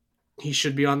he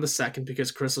should be on the second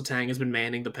because Chris Letang has been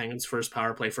manning the Penguins' first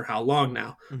power play for how long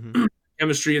now? Mm-hmm.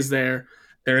 Chemistry is there.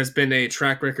 There has been a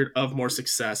track record of more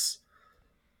success.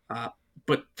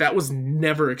 But that was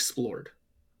never explored.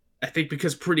 I think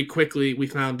because pretty quickly we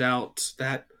found out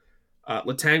that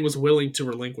Letang was willing to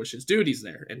relinquish his duties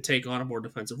there and take on a more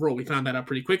defensive role. We found that out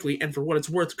pretty quickly. And for what it's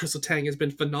worth, Chris Letang has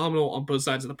been phenomenal on both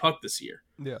sides of the puck this year.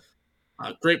 Yeah.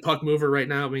 Great puck mover right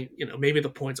now. I mean, maybe the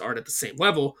points aren't at the same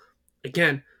level.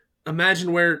 Again,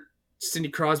 imagine where Sidney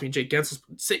Crosby and Jake Gensel.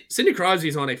 Sidney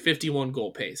Crosby's on a 51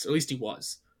 goal pace. At least he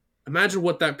was. Imagine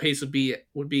what that pace would be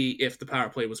if the power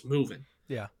play was moving.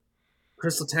 Yeah.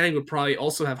 Chris Letang would probably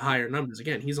also have higher numbers.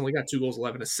 Again, he's only got 2 goals,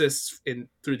 11 assists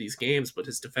through these games, but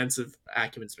his defensive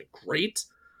acumen's been great.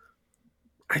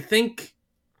 I think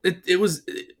it was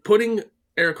putting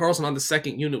Erik Karlsson on the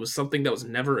second unit was something that was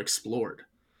never explored.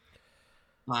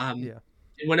 And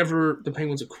whenever the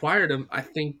Penguins acquired him, I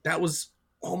think that was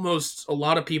almost a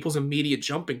lot of people's immediate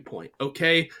jumping point.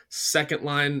 Okay, second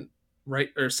line right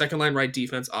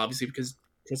defense, obviously, because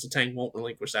Chris Letang won't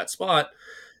relinquish that spot,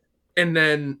 and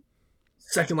then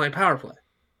second line power play.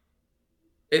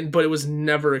 But it was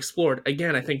never explored.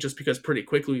 Again, I think just because pretty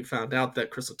quickly we found out that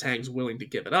Chris Letang's willing to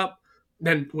give it up.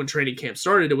 Then when training camp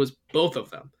started, it was both of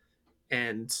them,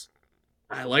 and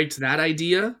I liked that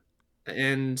idea.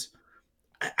 And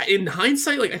in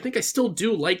hindsight, I think I still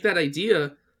do like that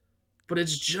idea, but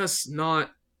it's just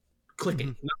not clicking.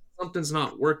 Mm-hmm. Something's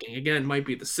not working. Again, it might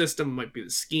be the system, it might be the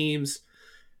schemes.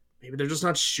 Maybe they're just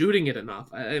not shooting it enough.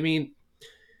 I mean,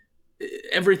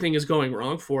 everything is going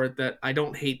wrong for it. That I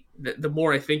don't hate. The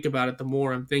more I think about it, the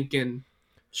more I'm thinking,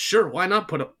 sure, why not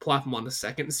plop him on the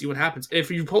second and see what happens?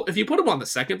 If you put him on the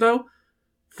second, though,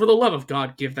 for the love of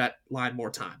God, give that line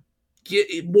more time.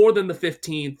 Get more than the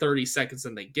 15, 30 seconds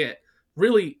than they get.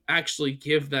 Really actually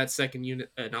give that second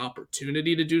unit an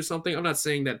opportunity to do something. I'm not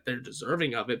saying that they're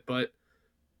deserving of it, but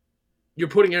you're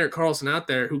putting Erik Karlsson out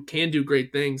there who can do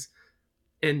great things.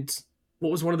 And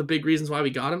what was one of the big reasons why we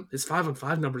got him? His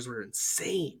 5-on-5 numbers were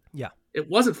insane. Yeah. It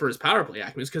wasn't for his power play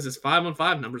acumen. It's because his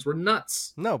 5-on-5 numbers were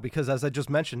nuts. No, because as I just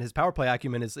mentioned, his power play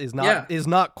acumen is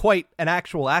not quite an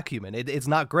actual acumen. It's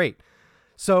not great.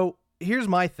 So here's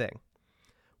my thing.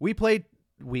 The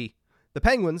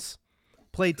Penguins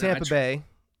played Tampa Bay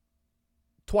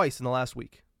twice in the last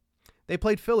week. They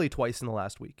played Philly twice in the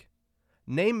last week.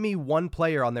 Name me one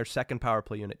player on their second power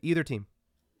play unit, either team.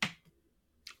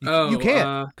 You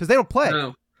can't, because they don't play.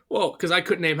 No. Well, because I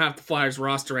couldn't name half the Flyers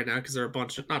roster right now because they're a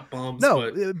bunch of, not bums.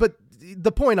 No, but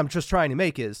the point I'm just trying to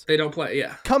make is they don't play,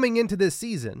 yeah. Coming into this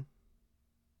season,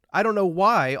 I don't know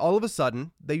why all of a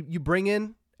sudden you bring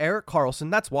in Erik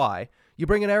Karlsson. That's why. You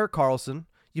bring in Erik Karlsson,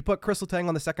 you put Chris Letang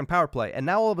on the second power play, and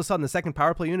now all of a sudden the second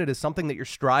power play unit is something that you're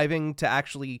striving to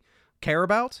actually care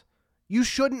about. You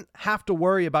shouldn't have to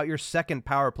worry about your second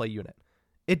power play unit.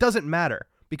 It doesn't matter.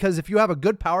 Because if you have a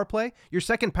good power play, your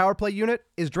second power play unit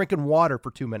is drinking water for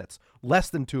 2 minutes. Less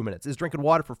than 2 minutes. Is drinking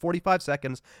water for 45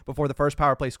 seconds before the first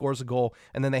power play scores a goal,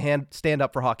 and then they stand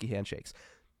up for hockey handshakes.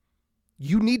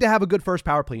 You need to have a good first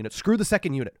power play unit. Screw the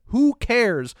second unit. Who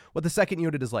cares what the second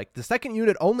unit is like? The second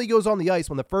unit only goes on the ice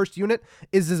when the first unit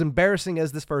is as embarrassing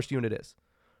as this first unit is.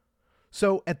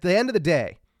 So at the end of the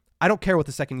day, I don't care what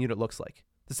the second unit looks like.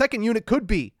 The second unit could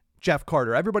be Jeff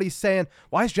Carter. Everybody's saying,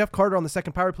 why is Jeff Carter on the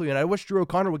second power play unit? I wish Drew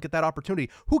O'Connor would get that opportunity.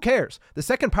 Who cares? The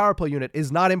second power play unit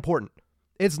is not important.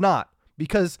 It's not.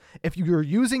 Because if you're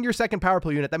using your second power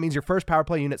play unit, that means your first power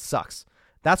play unit sucks.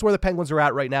 That's where the Penguins are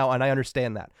at right now, and I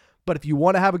understand that. But if you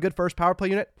want to have a good first power play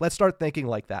unit, let's start thinking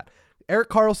like that. Erik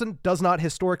Karlsson does not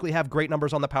historically have great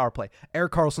numbers on the power play.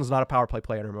 Erik Karlsson's not a power play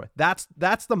player anymore. That's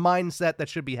the mindset that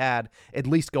should be had, at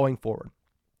least going forward.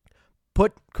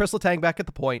 Put Chris Letang back at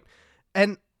the point,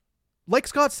 and like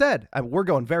Scott said, we're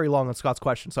going very long on Scott's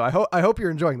question, so I hope you're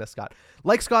enjoying this, Scott.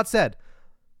 Like Scott said,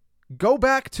 go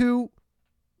back to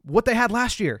what they had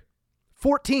last year.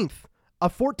 14th. A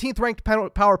 14th ranked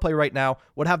power play right now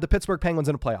would have the Pittsburgh Penguins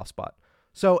in a playoff spot.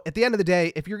 So at the end of the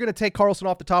day, if you're going to take Karlsson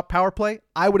off the top power play,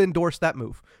 I would endorse that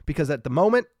move because at the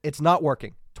moment, it's not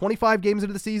working. 25 games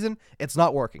into the season, it's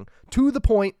not working. To the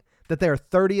point that they're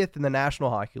 30th in the National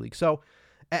Hockey League. So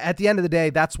at the end of the day,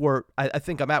 that's where I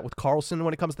think I'm at with Carlson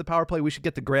when it comes to the power play. We should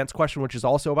get to Grant's question, which is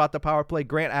also about the power play.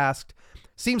 Grant asked,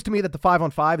 seems to me that the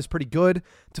 5-on-5 is pretty good.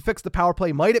 To fix the power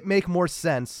play, might it make more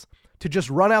sense to just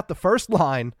run out the first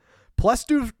line plus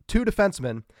two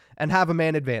defensemen and have a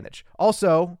man advantage?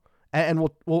 Also, and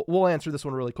we'll answer this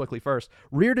one really quickly first.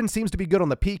 Reardon seems to be good on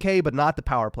the PK, but not the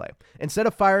power play. Instead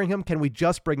of firing him, can we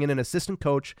just bring in an assistant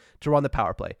coach to run the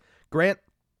power play? Grant,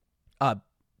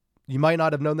 you might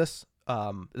not have known this.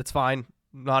 It's fine.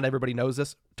 Not everybody knows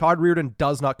this. Todd Reardon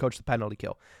does not coach the penalty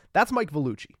kill. That's Mike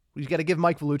Vellucci. You got to give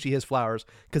Mike Vellucci his flowers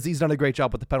because he's done a great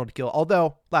job with the penalty kill.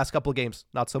 Although last couple of games,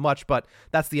 not so much, but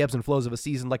that's the ebbs and flows of a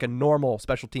season. Like a normal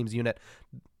special teams unit,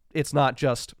 it's not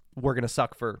just we're going to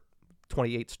suck for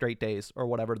 28 straight days or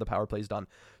whatever the power play's done.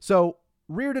 So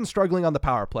Reardon struggling on the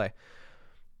power play.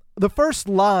 The first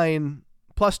line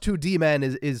plus 2 D-men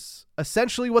is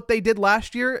essentially what they did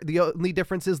last year. The only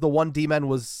difference is the 1 D-men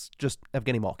was just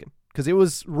Evgeny Malkin. Because it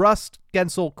was Rust,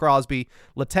 Gensel, Crosby,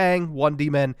 Letang, 1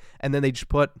 D-men, and then they just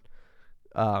put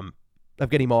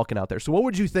Evgeny Malkin out there. So what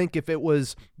would you think if it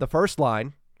was the first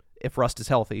line, if Rust is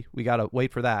healthy? We got to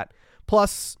wait for that.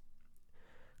 Plus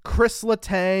Chris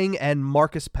Letang and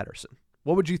Marcus Pettersson.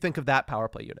 What would you think of that power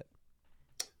play unit?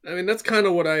 I mean, that's kind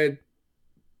of what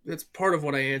that's part of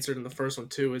what I answered in the first one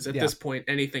too, is at this point,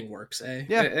 anything works.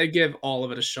 Yeah. I give all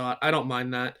of it a shot. I don't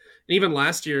mind that. And even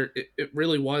last year, it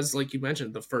really was, like you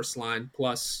mentioned, the first line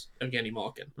plus Evgeny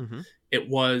Malkin. Mm-hmm. It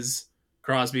was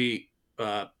Crosby,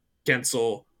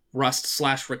 Gensel, Rust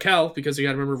 / Raquel, because you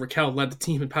got to remember Raquel led the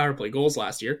team in power play goals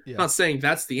last year. Yeah. Not saying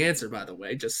that's the answer, by the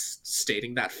way, just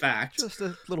stating that fact. Just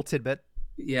a little tidbit.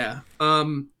 Yeah.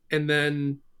 And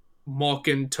then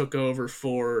Malkin took over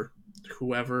for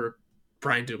whoever,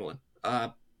 Brian Dumoulin,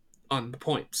 on the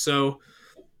point. So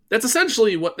that's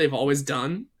essentially what they've always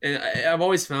done. And I've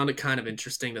always found it kind of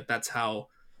interesting that that's how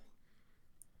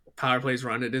power plays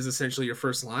run. It is essentially your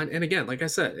first line. And again, like I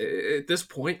said, at this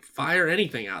point, fire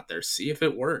anything out there. See if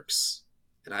it works.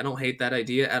 And I don't hate that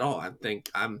idea at all. I think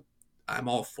I'm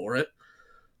all for it.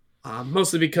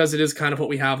 Mostly because it is kind of what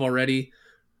we have already.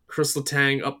 Chris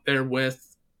Letang up there with,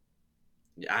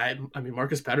 I mean,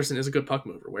 Marcus Pettersson is a good puck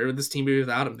mover. Where would this team be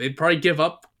without him? They'd probably give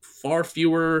up far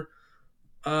fewer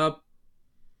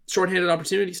shorthanded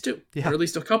opportunities too, or at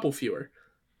least a couple fewer.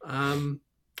 I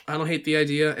don't hate the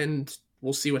idea, and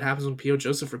we'll see what happens when P.O.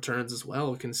 Joseph returns as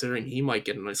well, considering he might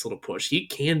get a nice little push. He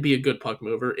can be a good puck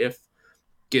mover if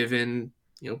given,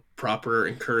 proper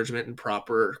encouragement and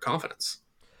proper confidence.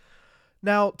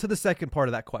 Now, to the second part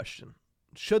of that question.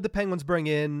 Should the Penguins bring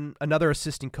in another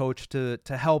assistant coach to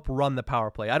help run the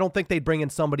power play? I don't think they'd bring in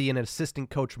somebody in an assistant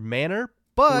coach manner,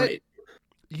 but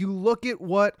you look at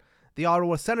what the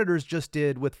Ottawa Senators just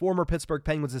did with former Pittsburgh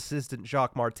Penguins assistant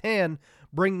Jacques Martin,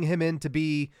 bringing him in to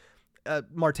be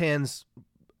Martin's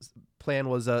plan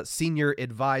was a senior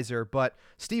advisor, but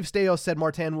Steve Stais said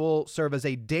Martin will serve as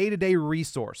a day-to-day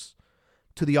resource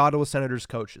to the Ottawa Senators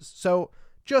coaches. So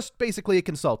just basically a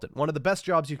consultant, one of the best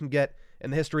jobs you can get in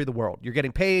the history of the world. You're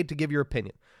getting paid to give your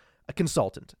opinion. A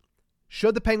consultant.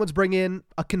 Should the Penguins bring in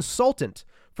a consultant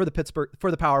for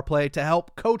the power play to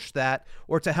help coach that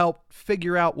or to help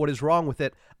figure out what is wrong with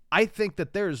it? I think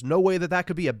that there's no way that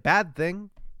could be a bad thing,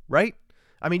 right?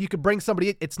 I mean, you could bring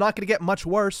somebody, it's not going to get much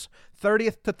worse.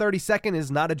 30th to 32nd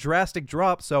is not a drastic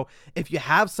drop. So if you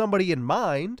have somebody in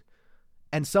mind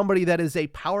and somebody that is a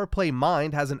power play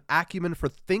mind, has an acumen for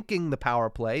thinking the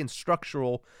power play and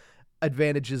structural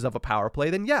advantages of a power play,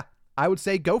 then yeah, I would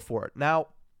say go for it. Now,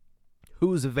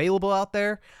 who's available out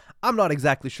there? I'm not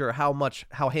exactly sure how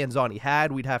hands-on he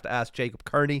had. We'd have to ask Jacob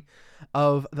Kearney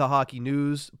of the Hockey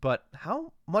News, but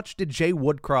how much did Jay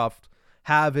Woodcroft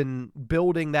have in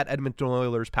building that Edmonton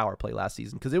Oilers power play last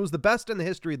season? Because it was the best in the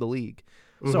history of the league.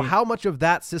 Mm-hmm. So how much of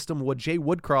that system would Jay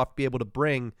Woodcroft be able to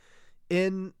bring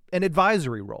in an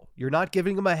advisory role? You're not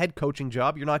giving him a head coaching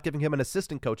job. You're not giving him an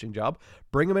assistant coaching job.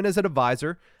 Bring him in as an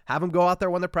advisor. Have him go out there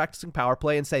when they're practicing power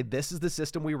play and say, this is the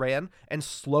system we ran, and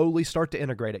slowly start to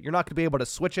integrate it. You're not going to be able to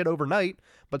switch it overnight,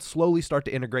 but slowly start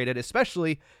to integrate it,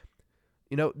 especially,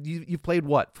 you've played,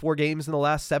 4 games in the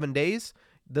last 7 days?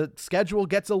 The schedule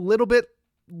gets a little bit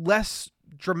less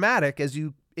dramatic as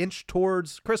you inch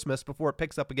towards Christmas before it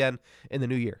picks up again in the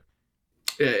new year.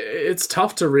 It's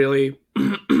tough to really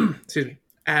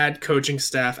add coaching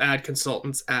staff, add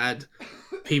consultants, add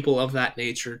people of that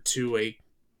nature to a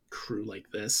crew like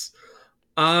this.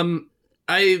 I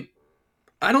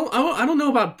don't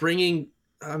know about bringing.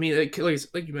 I mean, like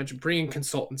you mentioned, bringing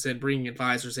consultants in, bringing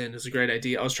advisors in is a great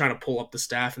idea. I was trying to pull up the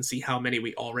staff and see how many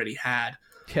we already had.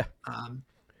 Yeah.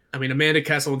 I mean, Amanda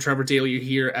Kessel and Trevor Daly are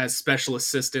here as special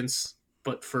assistants,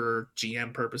 but for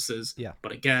GM purposes. Yeah.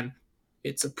 But again,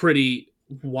 it's a pretty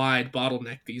wide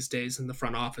bottleneck these days in the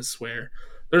front office where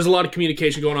there's a lot of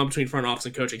communication going on between front office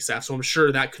and coaching staff. So I'm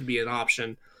sure that could be an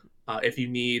option if you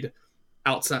need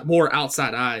more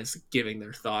outside eyes giving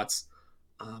their thoughts.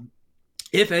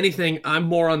 If anything, I'm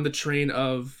more on the train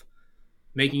of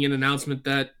making an announcement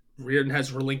that Reardon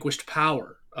has relinquished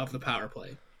power of the power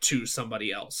play to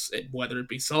somebody else, whether it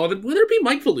be Sullivan, whether it be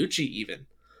Mike Vellucci even.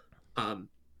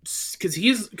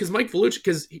 Because Mike Vellucci,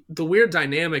 because the weird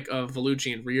dynamic of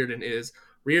Vellucci and Reardon is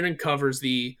Reardon covers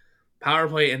the power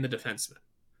play and the defenseman.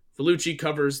 Vellucci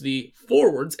covers the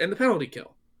forwards and the penalty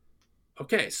kill.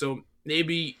 Okay, so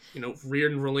maybe,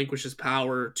 Reardon relinquishes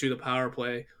power to the power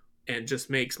play and just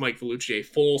makes Mike Vellucci a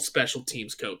full special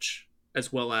teams coach,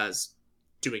 as well as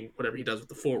doing whatever he does with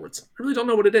the forwards. I really don't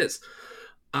know what it is.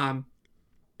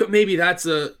 But maybe that's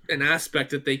an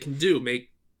aspect that they can do, make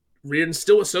Reardon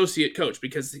still associate coach,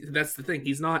 because that's the thing.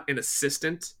 He's not an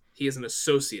assistant. He is an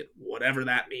associate, whatever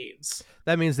that means.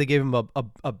 That means they gave him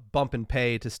a bump in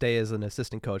pay to stay as an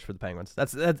assistant coach for the Penguins.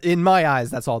 That's in my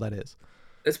eyes, that's all that is.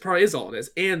 This probably is all it is.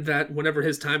 And that whenever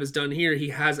his time is done here, he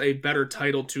has a better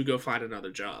title to go find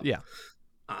another job. Yeah.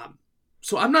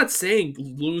 So I'm not saying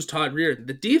lose Todd Reardon.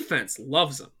 The defense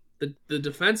loves him. The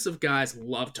defensive guys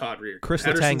love Todd Reardon. Chris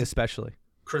Letang especially.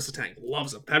 Chris Letang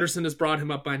loves him. Pedersen has brought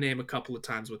him up by name a couple of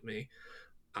times with me.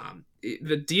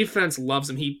 The defense loves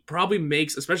him. He probably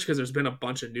makes, especially because there's been a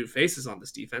bunch of new faces on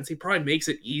this defense, he probably makes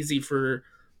it easy for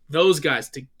those guys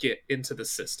to get into the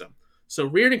system. So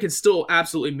Reardon can still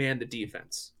absolutely man the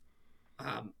defense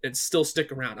and still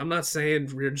stick around. I'm not saying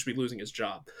Reardon should be losing his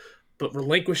job, but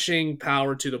relinquishing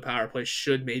power to the power play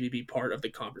should maybe be part of the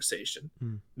conversation.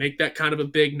 Make that kind of a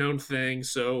big known thing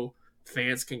so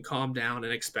fans can calm down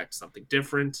and expect something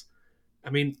different. I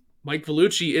mean, Mike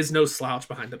Vellucci is no slouch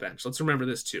behind the bench. Let's remember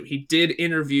this too. He did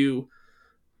interview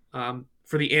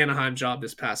for the Anaheim job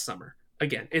this past summer.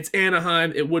 Again, it's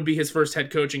Anaheim. It would be his first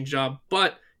head coaching job,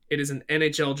 but it is an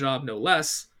NHL job no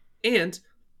less. And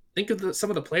think of some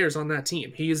of the players on that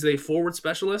team. He is a forward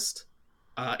specialist.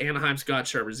 Anaheim's got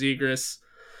Trevor Zegras.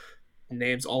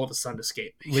 Names all of a sudden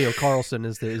escape me. Leo Carlson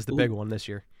is the big one this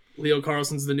year. Leo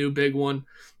Carlson's the new big one.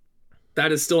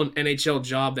 That is still an NHL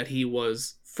job that he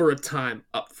was, for a time,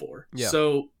 up for. Yeah.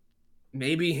 So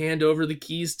maybe hand over the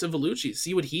keys to Vellucci.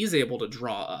 See what he's able to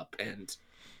draw up and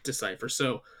decipher.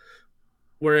 So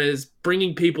whereas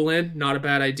bringing people in, not a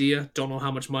bad idea. Don't know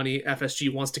how much money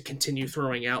FSG wants to continue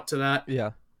throwing out to that.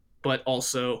 Yeah. But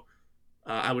also,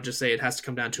 I would just say it has to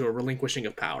come down to a relinquishing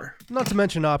of power. Not to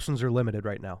mention options are limited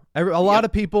right now. A lot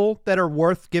of people that are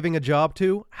worth giving a job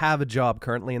to have a job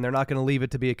currently, and they're not going to leave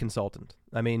it to be a consultant.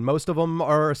 I mean, most of them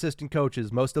are assistant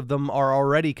coaches. Most of them are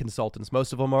already consultants.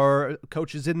 Most of them are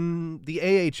coaches in the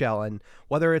AHL. And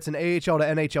whether it's an AHL to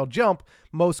NHL jump,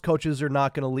 most coaches are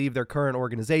not going to leave their current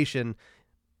organization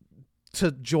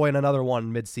to join another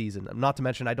one mid-season. Not to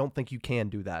mention, I don't think you can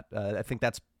do that. I think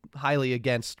that's highly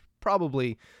against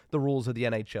probably the rules of the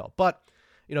NHL. But,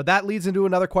 that leads into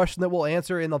another question that we'll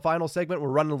answer in the final segment. We're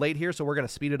running late here, so we're going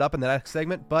to speed it up in the next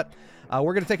segment. But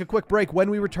we're going to take a quick break.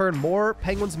 When we return, more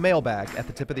Penguins mailbag at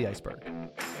the tip of the iceberg.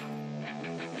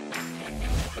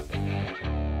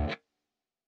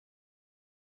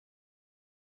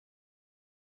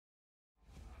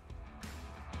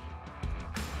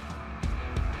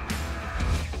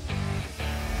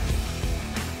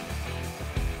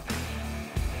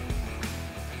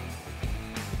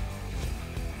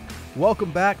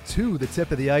 Welcome back to the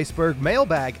Tip of the Iceberg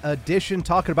Mailbag edition,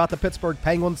 talking about the Pittsburgh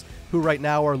Penguins, who right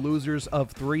now are losers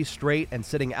of 3 straight and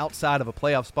sitting outside of a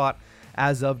playoff spot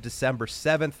as of December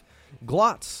 7th.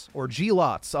 Glotz, or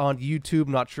G-Lots on YouTube,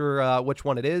 not sure which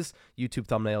one it is. YouTube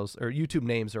thumbnails, or YouTube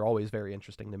names are always very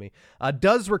interesting to me.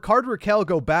 Does Rickard Rakell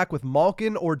go back with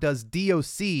Malkin, or does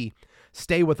DOC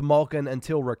stay with Malkin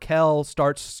until Rakell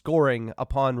starts scoring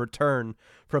upon return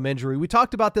from injury? We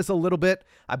talked about this a little bit.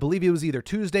 I believe it was either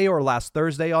Tuesday or last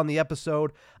Thursday on the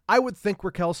episode. I would think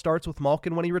Rakell starts with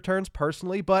Malkin when he returns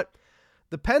personally, but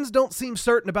the Pens don't seem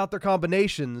certain about their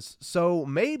combinations, so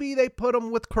maybe they put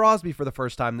him with Crosby for the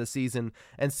first time this season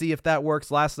and see if that works.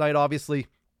 Last night, obviously,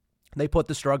 they put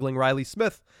the struggling Riley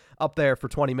Smith up there for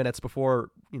 20 minutes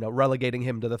before, relegating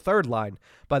him to the third line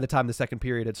by the time the second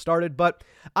period had started. But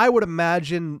I would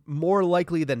imagine more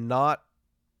likely than not,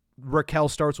 Rakell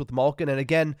starts with Malkin. And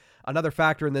again, another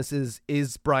factor in this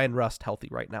is Brian Rust healthy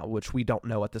right now, which we don't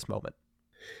know at this moment.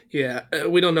 Yeah,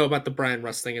 we don't know about the Brian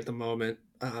Rust thing at the moment.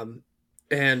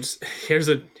 And here's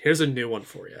a new one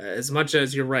for you. As much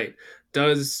as you're right,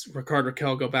 does Rickard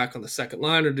Rakell go back on the second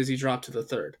line, or does he drop to the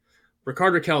third?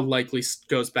 Rickard Rakell likely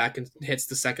goes back and hits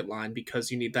the second line because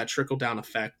you need that trickle-down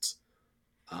effect.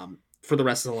 for the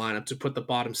rest of the lineup to put the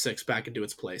bottom six back into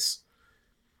its place.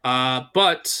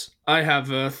 But I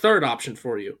have a third option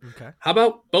for you. Okay. How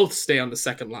about both stay on the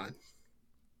second line?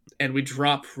 And we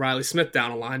drop Riley Smith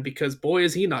down a line because, boy,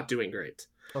 is he not doing great.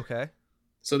 Okay.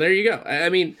 So there you go. I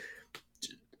mean,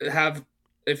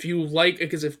 if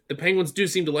the Penguins do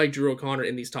seem to like Drew O'Connor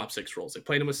in these top six roles. They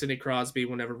played him with Sidney Crosby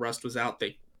whenever Rust was out.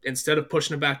 They, instead of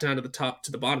pushing him back down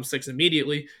to the bottom six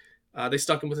immediately, they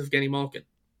stuck him with Evgeny Malkin.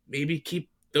 Maybe keep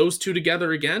those two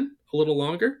together again a little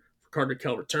longer. Ricardo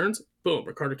Kell returns. Boom.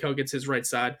 Ricardo Kell gets his right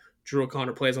side. Drew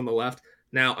O'Connor plays on the left.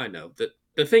 Now, I know that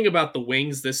the thing about the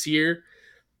wings this year,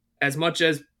 as much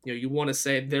as you want to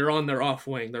say they're on their off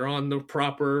wing, they're on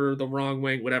the wrong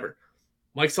wing, whatever.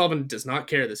 Mike Sullivan does not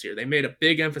care this year. They made a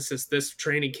big emphasis this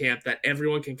training camp that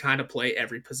everyone can kind of play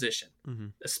every position,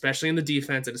 especially in the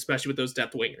defense and especially with those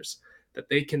depth wingers, that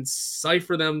they can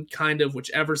cipher them kind of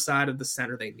whichever side of the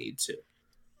center they need to.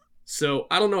 So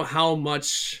I don't know how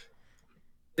much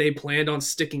they planned on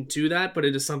sticking to that, but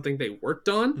it is something they worked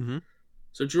on.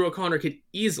 So Drew O'Connor could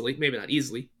easily, maybe not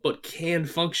easily, but can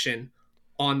function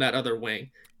on that other wing.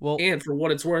 Well, and for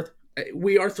what it's worth,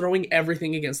 we are throwing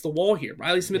everything against the wall here.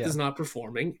 Riley Smith is not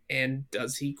performing, and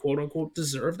does he quote unquote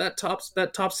deserve that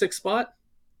top six spot?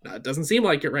 It doesn't seem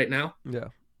like it right now.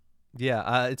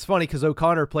 Yeah, it's funny because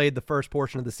O'Connor played the first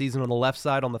portion of the season on the left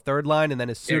side on the third line, and then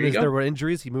as soon as there were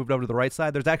injuries, he moved over to the right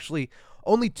side. There's actually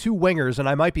only two wingers, and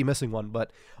I might be missing one,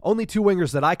 but only two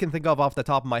wingers that I can think of off the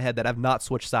top of my head that have not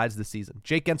switched sides this season.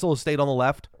 Jake Gensel has stayed on the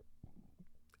left,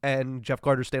 and Jeff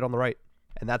Carter stayed on the right,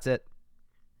 and that's it.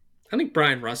 I think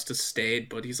Brian Rust has stayed,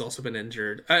 but he's also been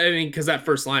injured. I mean, because that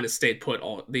first line has stayed put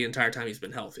the entire time he's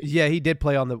been healthy. Yeah, he did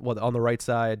play on the right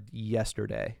side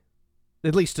yesterday,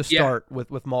 at least to start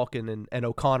with Malkin and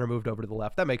O'Connor moved over to the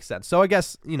left. That makes sense. So I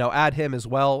guess add him as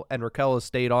well, and Raquel has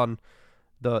stayed on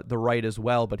the right as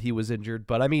well, but he was injured.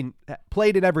 But I mean,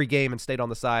 played in every game and stayed on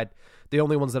the side. The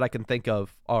only ones that I can think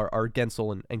of are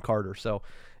Gensel and Carter. So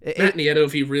Matt Nieto,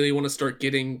 if you really want to start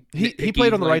getting he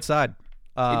played on the right side.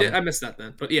 I missed that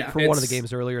then, but for one of the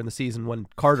games earlier in the season when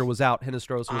Carter was out,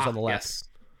 Hinnestros was on the left. Yes.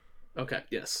 Okay.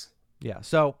 Yes. Yeah.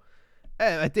 So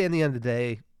at the end of the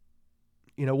day,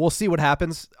 we'll see what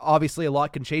happens. Obviously, a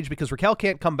lot can change because Raquel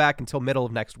can't come back until middle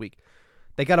of next week.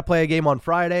 They got to play a game on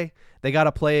Friday. They got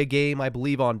to play a game, I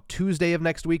believe, on Tuesday of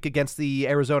next week against the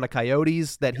Arizona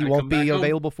Coyotes that he won't be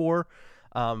available for.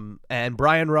 And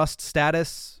Brian Rust's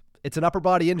status. It's an upper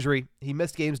body injury. He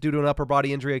missed games due to an upper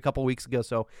body injury a couple weeks ago.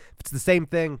 So if it's the same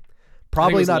thing,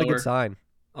 probably not a good sign.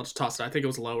 I'll just toss it. I think it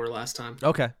was lower last time.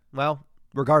 Okay. Well,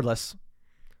 regardless,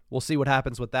 we'll see what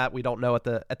happens with that. We don't know at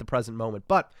the present moment.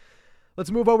 But let's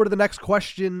move over to the next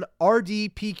question.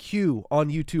 RDPQ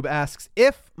on YouTube asks,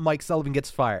 if Mike Sullivan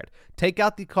gets fired, take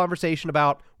out the conversation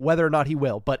about whether or not he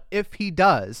will. But if he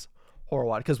does,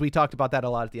 Horwat, because we talked about that a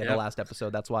lot at the end of last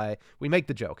episode. That's why we make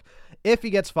the joke. If he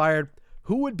gets fired,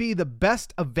 who would be the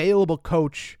best available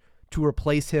coach to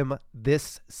replace him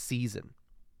this season?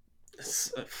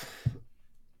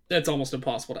 That's almost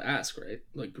impossible to ask, right?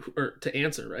 Or to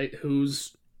answer, right? Who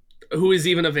is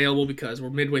even available because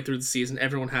we're midway through the season.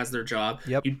 Everyone has their job.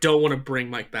 Yep. You don't want to bring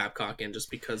Mike Babcock in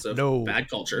just because of bad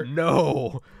culture.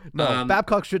 No.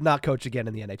 Babcock should not coach again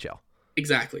in the NHL.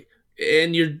 Exactly.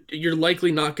 And you're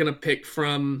likely not going to pick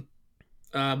from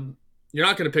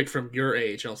your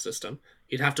AHL system.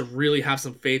 You'd have to really have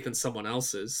some faith in someone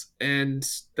else's, and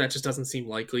that just doesn't seem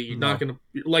likely. You're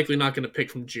likely not going to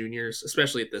pick from juniors,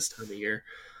 especially at this time of year.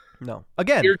 No.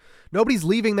 Again, nobody's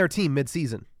leaving their team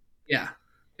mid-season. Yeah.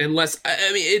 Unless,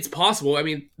 it's possible.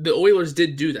 The Oilers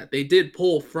did do that. They did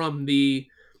pull from the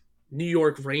New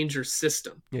York Rangers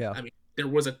system. Yeah. There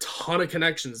was a ton of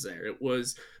connections there. It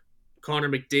was Connor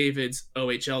McDavid's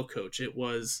OHL coach. It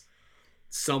was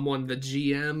someone, the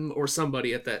GM or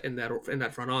somebody in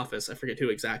that front office, I forget who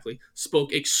exactly,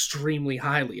 spoke extremely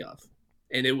highly of.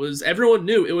 And everyone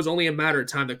knew it was only a matter of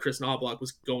time that Chris Knobloch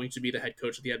was going to be the head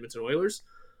coach of the Edmonton Oilers.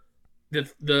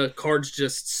 The Cards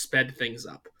just sped things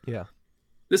up. Yeah.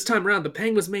 This time around, the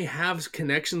Penguins may have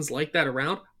connections like that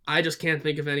around. I just can't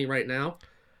think of any right now.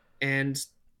 And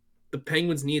the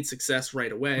Penguins need success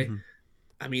right away.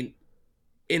 Mm-hmm.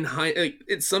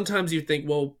 Sometimes you think,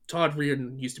 well, Todd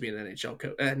Reirden used to be an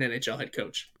NHL head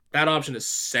coach. That option has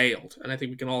sailed, and I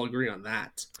think we can all agree on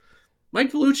that.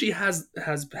 Mike Vellucci has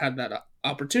had that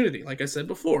opportunity. Like I said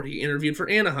before, he interviewed for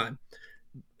Anaheim,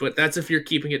 but that's if you're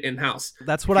keeping it in-house.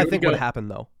 That's what I think would happen,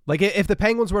 though. Like, if the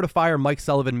Penguins were to fire Mike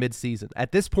Sullivan mid-season,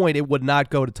 at this point, it would not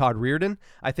go to Todd Reirden.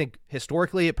 I think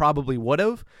historically it probably would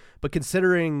have, but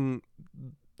considering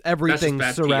everything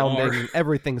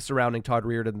surrounding Todd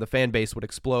Reirden, the fan base would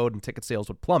explode and ticket sales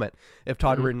would plummet if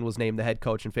Todd Reirden was named the head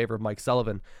coach in favor of Mike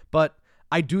Sullivan. But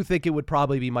I do think it would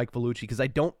probably be Mike Vellucci, because I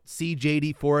don't see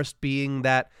J.D. Forrest being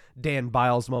that Dan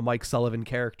Bilesma, Mike Sullivan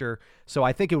character. So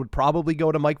I think it would probably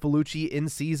go to Mike Vellucci in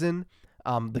season.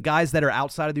 The guys that are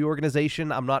outside of the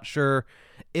organization, I'm not sure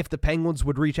if the Penguins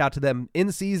would reach out to them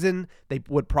in season. They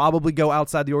would probably go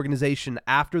outside the organization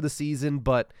after the season.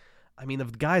 But, I mean,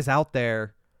 of the guys out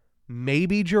there,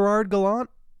 maybe Gerard Gallant.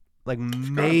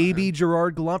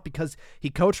 Gerard Gallant, because he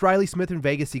coached Riley Smith in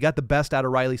Vegas. He got the best out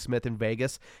of Riley Smith in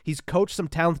Vegas. He's coached some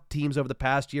talented teams over the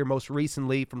past year, most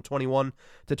recently from 21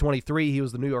 to 23. He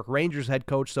was the New York Rangers head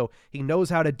coach, so he knows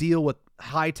how to deal with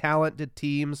high talented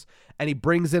teams, and he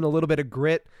brings in a little bit of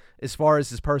grit as far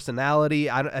as his personality.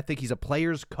 I think he's a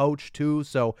player's coach too,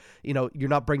 so you're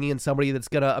not bringing in somebody that's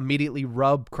going to immediately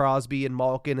rub Crosby and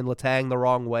Malkin and Letang the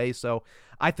wrong way. So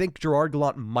I think Gerard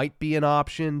Gallant might be an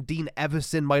option. Dean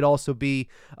Evison might also be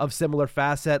of similar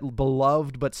facet,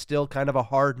 beloved, but still kind of a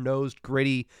hard-nosed,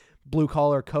 gritty,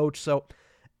 blue-collar coach. So,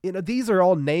 these are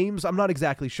all names. I'm not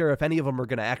exactly sure if any of them are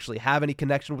going to actually have any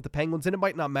connection with the Penguins, and it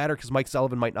might not matter because Mike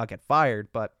Sullivan might not get fired,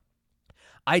 but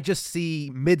I just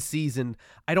see mid-season,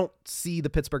 I don't see the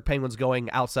Pittsburgh Penguins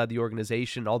going outside the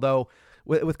organization, although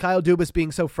with Kyle Dubas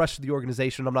being so fresh to the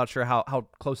organization, I'm not sure how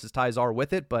close his ties are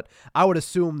with it, but I would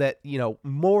assume that,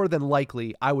 more than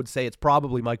likely, I would say it's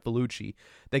probably Mike Vellucci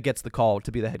that gets the call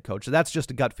to be the head coach. So that's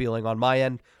just a gut feeling on my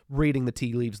end, reading the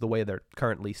tea leaves the way they're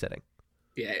currently sitting.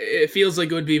 Yeah, it feels like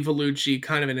it would be Vellucci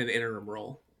kind of in an interim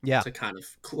role. Yeah. To kind of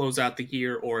close out the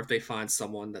year, or if they find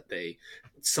someone that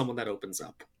opens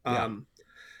up. Yeah.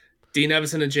 Dean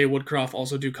Evison and Jay Woodcroft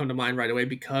also do come to mind right away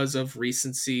because of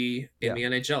recency in the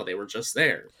NHL. They were just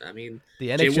there. I mean, the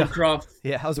NHL, Jay Woodcroft.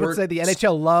 Yeah, I was about to say the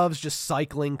NHL loves just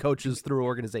cycling coaches through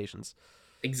organizations.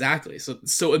 Exactly.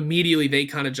 So immediately they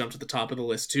kind of jumped to the top of the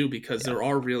list too, because there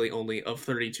are really only, of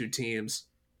 32 teams,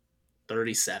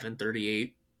 37,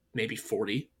 38, maybe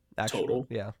 40 total.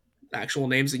 Yeah. Actual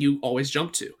names that you always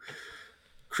jump to.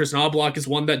 Chris Knobloch is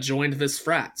one that joined this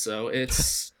frat, so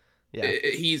it's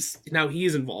he's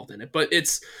involved in it. But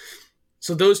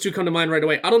so those two come to mind right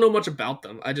away. I don't know much about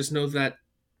them. I just know that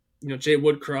Jay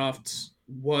Woodcroft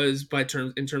was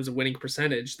in terms of winning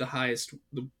percentage the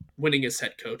winningest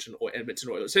head coach in Edmonton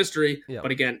Oilers history. Yeah.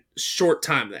 But again, short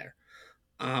time there.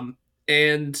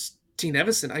 And Dean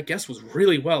Evison, I guess, was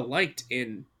really well liked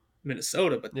in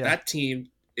Minnesota, but that team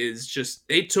is just,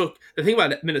 the thing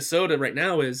about Minnesota right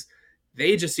now is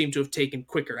they just seem to have taken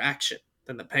quicker action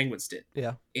than the Penguins did.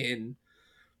 Yeah.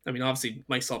 Obviously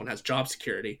Mike Sullivan has job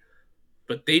security,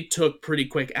 but they took pretty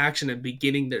quick action in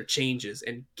beginning their changes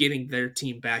and getting their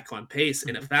team back on pace.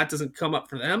 And if that doesn't come up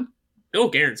for them, Bill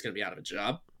Guerin's going to be out of a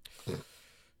job.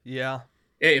 Yeah.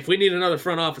 Hey, if we need another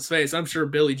front office face, I'm sure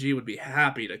Billy G would be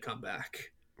happy to come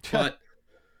back. But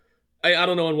I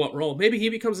don't know in what role. Maybe he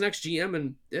becomes next GM,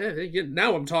 and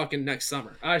now I'm talking next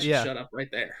summer. I should shut up right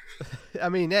there. I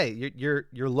mean, hey, you're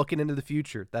looking into the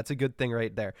future. That's a good thing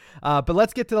right there. But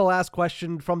let's get to the last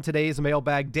question from today's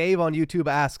mailbag. Dave on YouTube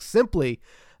asks simply,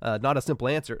 not a simple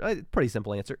answer, pretty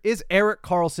simple answer. Is Erik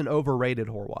Karlsson overrated,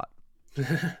 Horwat?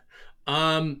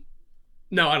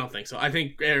 No, I don't think so. I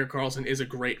think Erik Karlsson is a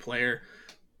great player.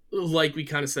 Like we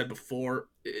kind of said before,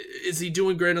 is he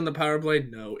doing great on the power play?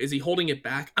 No. Is he holding it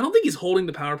back? I don't think he's holding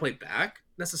the power play back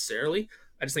necessarily.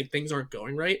 I just think things aren't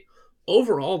going right.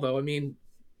 Overall, though,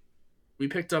 we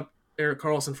picked up Erik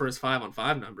Karlsson for his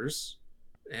 5-on-5 numbers,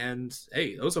 and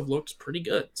hey, those have looked pretty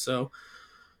good. So,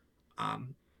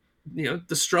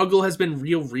 the struggle has been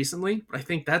real recently, but I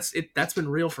think that's been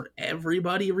real for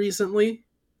everybody recently.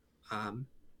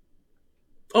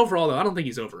 Overall, though, I don't think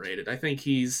he's overrated. I think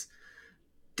he's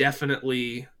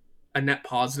definitely a net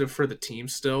positive for the team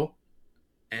still.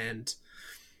 And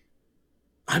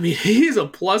he's a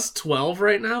plus 12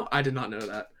 right now. I did not know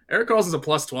that. Erik Karlsson's a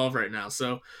plus 12 right now.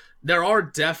 So there are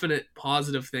definite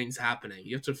positive things happening.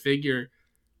 You have to figure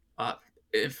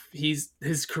if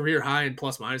his career high in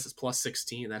plus minus is plus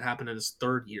 16, that happened in his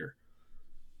third year.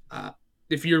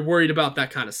 If you're worried about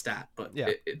that kind of stat, but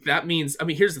that means,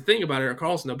 here's the thing about Erik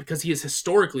Karlsson though, because he is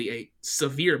historically a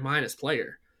severe minus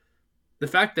player. The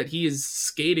fact that he is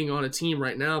skating on a team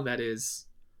right now that is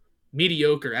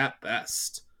mediocre at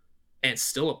best and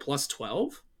still a plus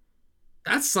 12,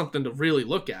 that's something to really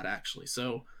look at, actually.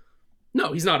 So,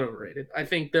 no, he's not overrated. I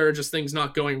think there are just things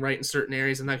not going right in certain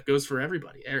areas, and that goes for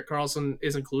everybody. Erik Karlsson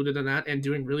is included in that and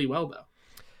doing really well, though.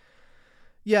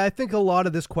 Yeah, I think a lot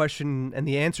of this question and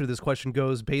the answer to this question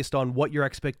goes based on what your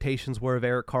expectations were of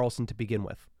Erik Karlsson to begin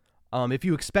with. If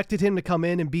you expected him to come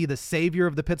in and be the savior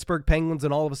of the Pittsburgh Penguins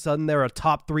and all of a sudden they're a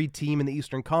top 3 team in the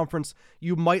Eastern Conference,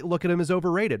 you might look at him as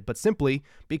overrated, but simply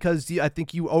because I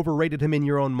think you overrated him in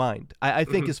your own mind. I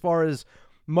think as far as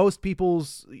most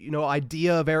people's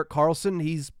idea of Erik Karlsson,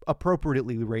 he's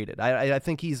appropriately rated. I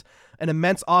think he's an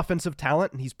immense offensive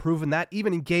talent, and he's proven that.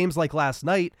 Even in games like last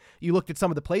night, you looked at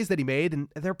some of the plays that he made, and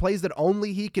they're plays that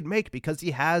only he could make because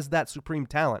he has that supreme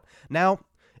talent. Now,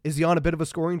 is he on a bit of a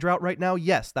scoring drought right now?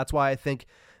 Yes. That's why I think,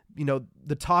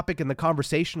 the topic and the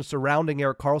conversation surrounding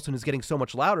Erik Karlsson is getting so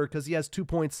much louder because he has 2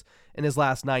 points in his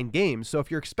last 9 games. So if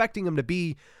you're expecting him to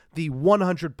be the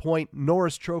 100-point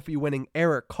Norris Trophy winning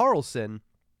Erik Karlsson,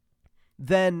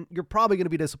 then you're probably going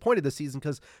to be disappointed this season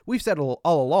because we've said all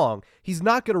along, he's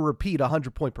not going to repeat a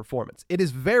 100-point performance. It is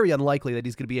very unlikely that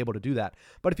he's going to be able to do that.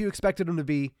 But if you expected him to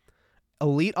be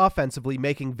elite offensively,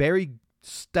 making very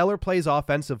stellar plays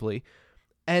offensively,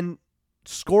 and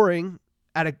scoring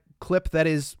at a clip that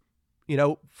is,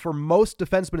 for most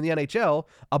defensemen in the NHL,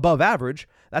 above average,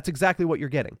 that's exactly what you're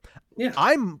getting. Yeah.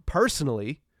 I'm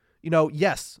personally,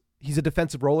 yes, he's a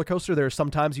defensive roller coaster. There are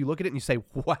some times you look at it and you say,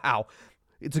 wow,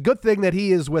 it's a good thing that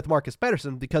he is with Marcus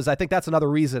Pettersson, because I think that's another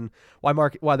reason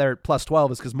why they're plus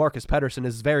 12 is because Marcus Pettersson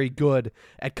is very good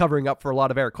at covering up for a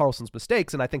lot of Erik Karlsson's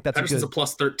mistakes, and I think that's Pettersson's a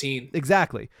plus 13.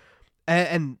 Exactly.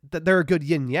 And they're a good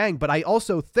yin-yang, but I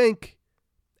also think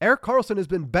Erik Karlsson has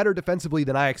been better defensively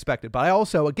than I expected, but I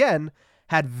also, again,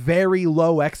 had very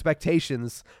low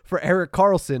expectations for Erik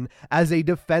Karlsson as a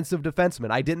defensive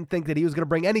defenseman. I didn't think that he was going to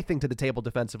bring anything to the table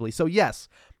defensively. So yes,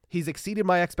 he's exceeded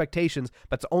my expectations,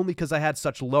 but it's only because I had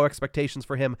such low expectations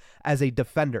for him as a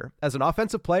defender. As an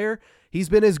offensive player, he's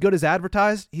been as good as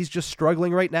advertised. He's just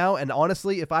struggling right now, and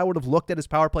honestly, if I would have looked at his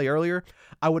power play earlier,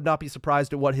 I would not be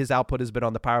surprised at what his output has been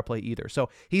on the power play either. So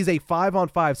he's a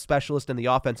 5-on-5 specialist in the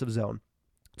offensive zone.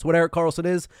 It's what Erik Karlsson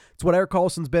is. It's what Erik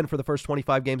Karlsson's been for the first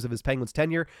 25 games of his Penguins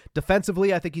tenure.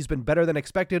 Defensively, I think he's been better than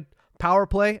expected. Power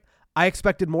play, I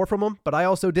expected more from him, but I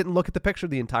also didn't look at the picture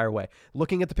the entire way.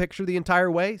 Looking at the picture the entire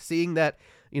way, seeing that,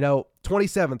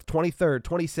 27th, 23rd,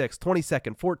 26th,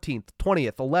 22nd, 14th,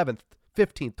 20th, 11th,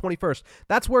 15th, 21st.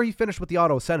 That's where he finished with the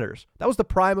Ottawa Senators. That was the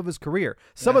prime of his career.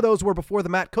 Some of those were before the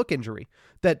Matt Cook injury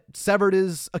that severed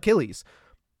his Achilles.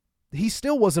 He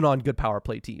still wasn't on good power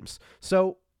play teams.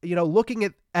 So, looking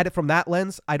at it from that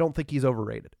lens, I don't think he's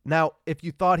overrated. Now, if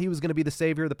you thought he was going to be the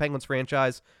savior of the Penguins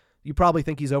franchise, you probably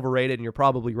think he's overrated, and you're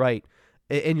probably right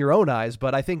in your own eyes,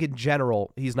 but I think in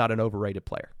general, he's not an overrated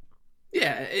player.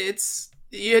 Yeah,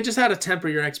 you just had to temper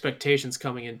your expectations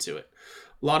coming into it.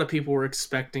 A lot of people were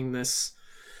expecting this,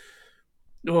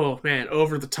 oh man,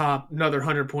 over the top, another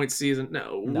 100-point season.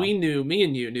 No, me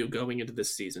and you knew going into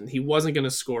this season, he wasn't going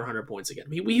to score 100 points again.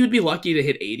 We would be lucky to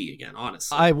hit 80 again,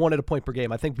 honestly. I wanted a point per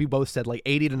game. I think we both said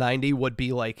 80 to 90 would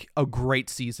be a great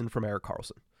season from Erik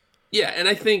Karlsson. Yeah, and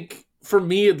I think for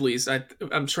me at least,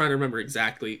 I'm trying to remember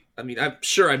exactly. I mean, I'm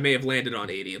sure I may have landed on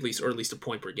 80 or at least a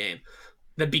point per game.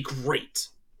 That'd be great.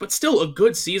 But still, a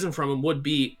good season from him would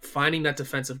be finding that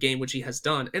defensive game, which he has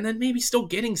done, and then maybe still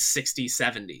getting 60,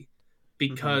 70.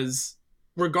 Because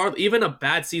regardless, even a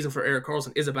bad season for Erik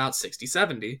Karlsson is about 60,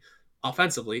 70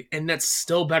 offensively, and that's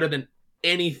still better than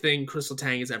anything Crystal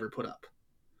Tang has ever put up.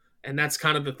 And that's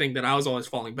kind of the thing that I was always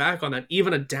falling back on, that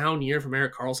even a down year from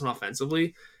Erik Karlsson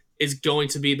offensively is going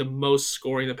to be the most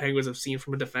scoring the Penguins have seen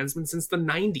from a defenseman since the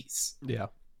 90s. Yeah.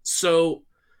 So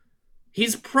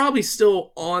he's probably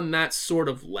still on that sort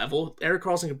of level. Erik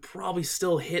Karlsson could probably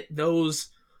still hit those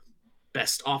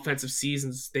best offensive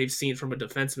seasons they've seen from a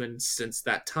defenseman since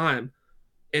that time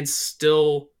and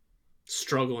still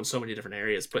struggle in so many different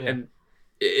areas. But and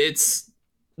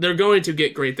they're going to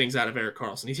get great things out of Erik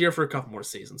Karlsson. He's here for a couple more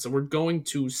seasons, so we're going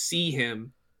to see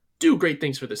him do great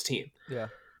things for this team. Yeah.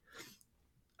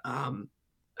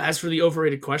 As for the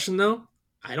overrated question, though,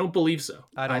 I don't believe so.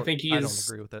 I think I don't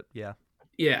agree with it. Yeah.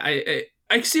 Yeah,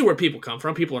 I see where people come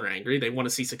from. People are angry. They want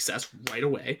to see success right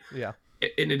away. Yeah.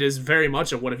 And it is very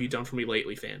much a what have you done for me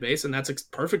lately fan base, and that's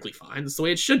perfectly fine. That's the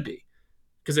way it should be,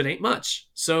 because it ain't much.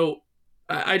 So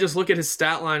I just look at his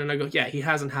stat line and I go, yeah, he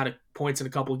hasn't had points in a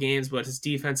couple games, but his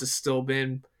defense has still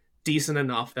been decent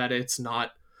enough that it's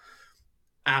not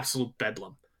absolute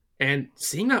bedlam. And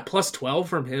seeing that plus 12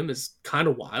 from him is kind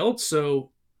of wild. So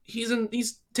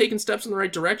he's taking steps in the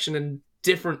right direction in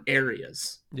different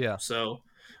areas. Yeah. So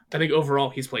I think overall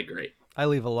he's played great. I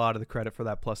leave a lot of the credit for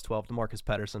that plus 12 to Marcus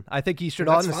Pettersson. I think he should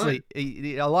honestly,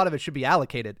 a lot of it should be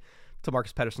allocated to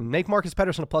Marcus Pettersson. Make Marcus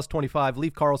Pettersson a plus 25,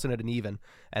 leave Karlsson at an even.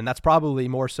 And that's probably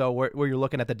more so where you're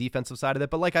looking at the defensive side of it.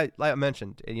 But like I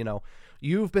mentioned,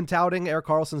 you've been touting Erik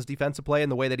Karlsson's defensive play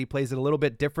and the way that he plays it a little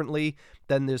bit differently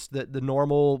than the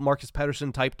normal Marcus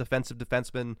Pettersson type defensive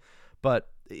defenseman. But,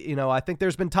 I think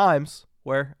there's been times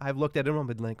where I've looked at him and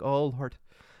been like, oh,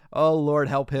 Lord,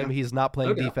 help him. He's not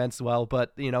playing defense well.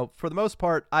 But, for the most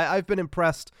part, I've been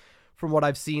impressed from what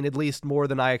I've seen, at least more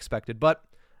than I expected. But,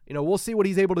 we'll see what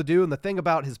he's able to do. And the thing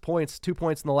about his points, 2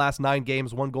 points in the last 9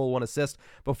 games, 1 goal, 1 assist.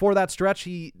 Before that stretch,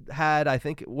 he had, I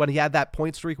think, when he had that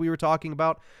point streak we were talking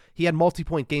about, he had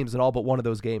multi-point games in all but one of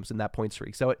those games in that point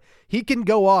streak. So he can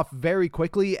go off very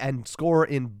quickly and score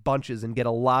in bunches and get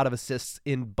a lot of assists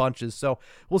in bunches. So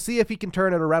we'll see if he can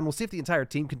turn it around. We'll see if the entire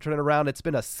team can turn it around. It's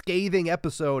been a scathing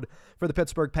episode for the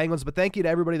Pittsburgh Penguins, but thank you to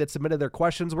everybody that submitted their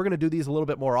questions. We're going to do these a little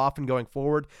bit more often going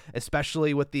forward,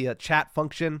 especially with the chat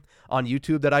function on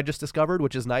YouTube that I just discovered,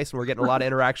 which is nice, and we're getting a lot of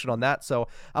interaction on that. So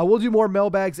we'll do more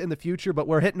mailbags in the future, but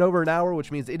we're hitting over an hour, which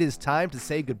means it is time to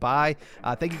say goodbye.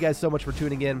 Thank you guys so much for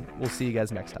tuning in. We'll see you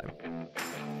guys next time.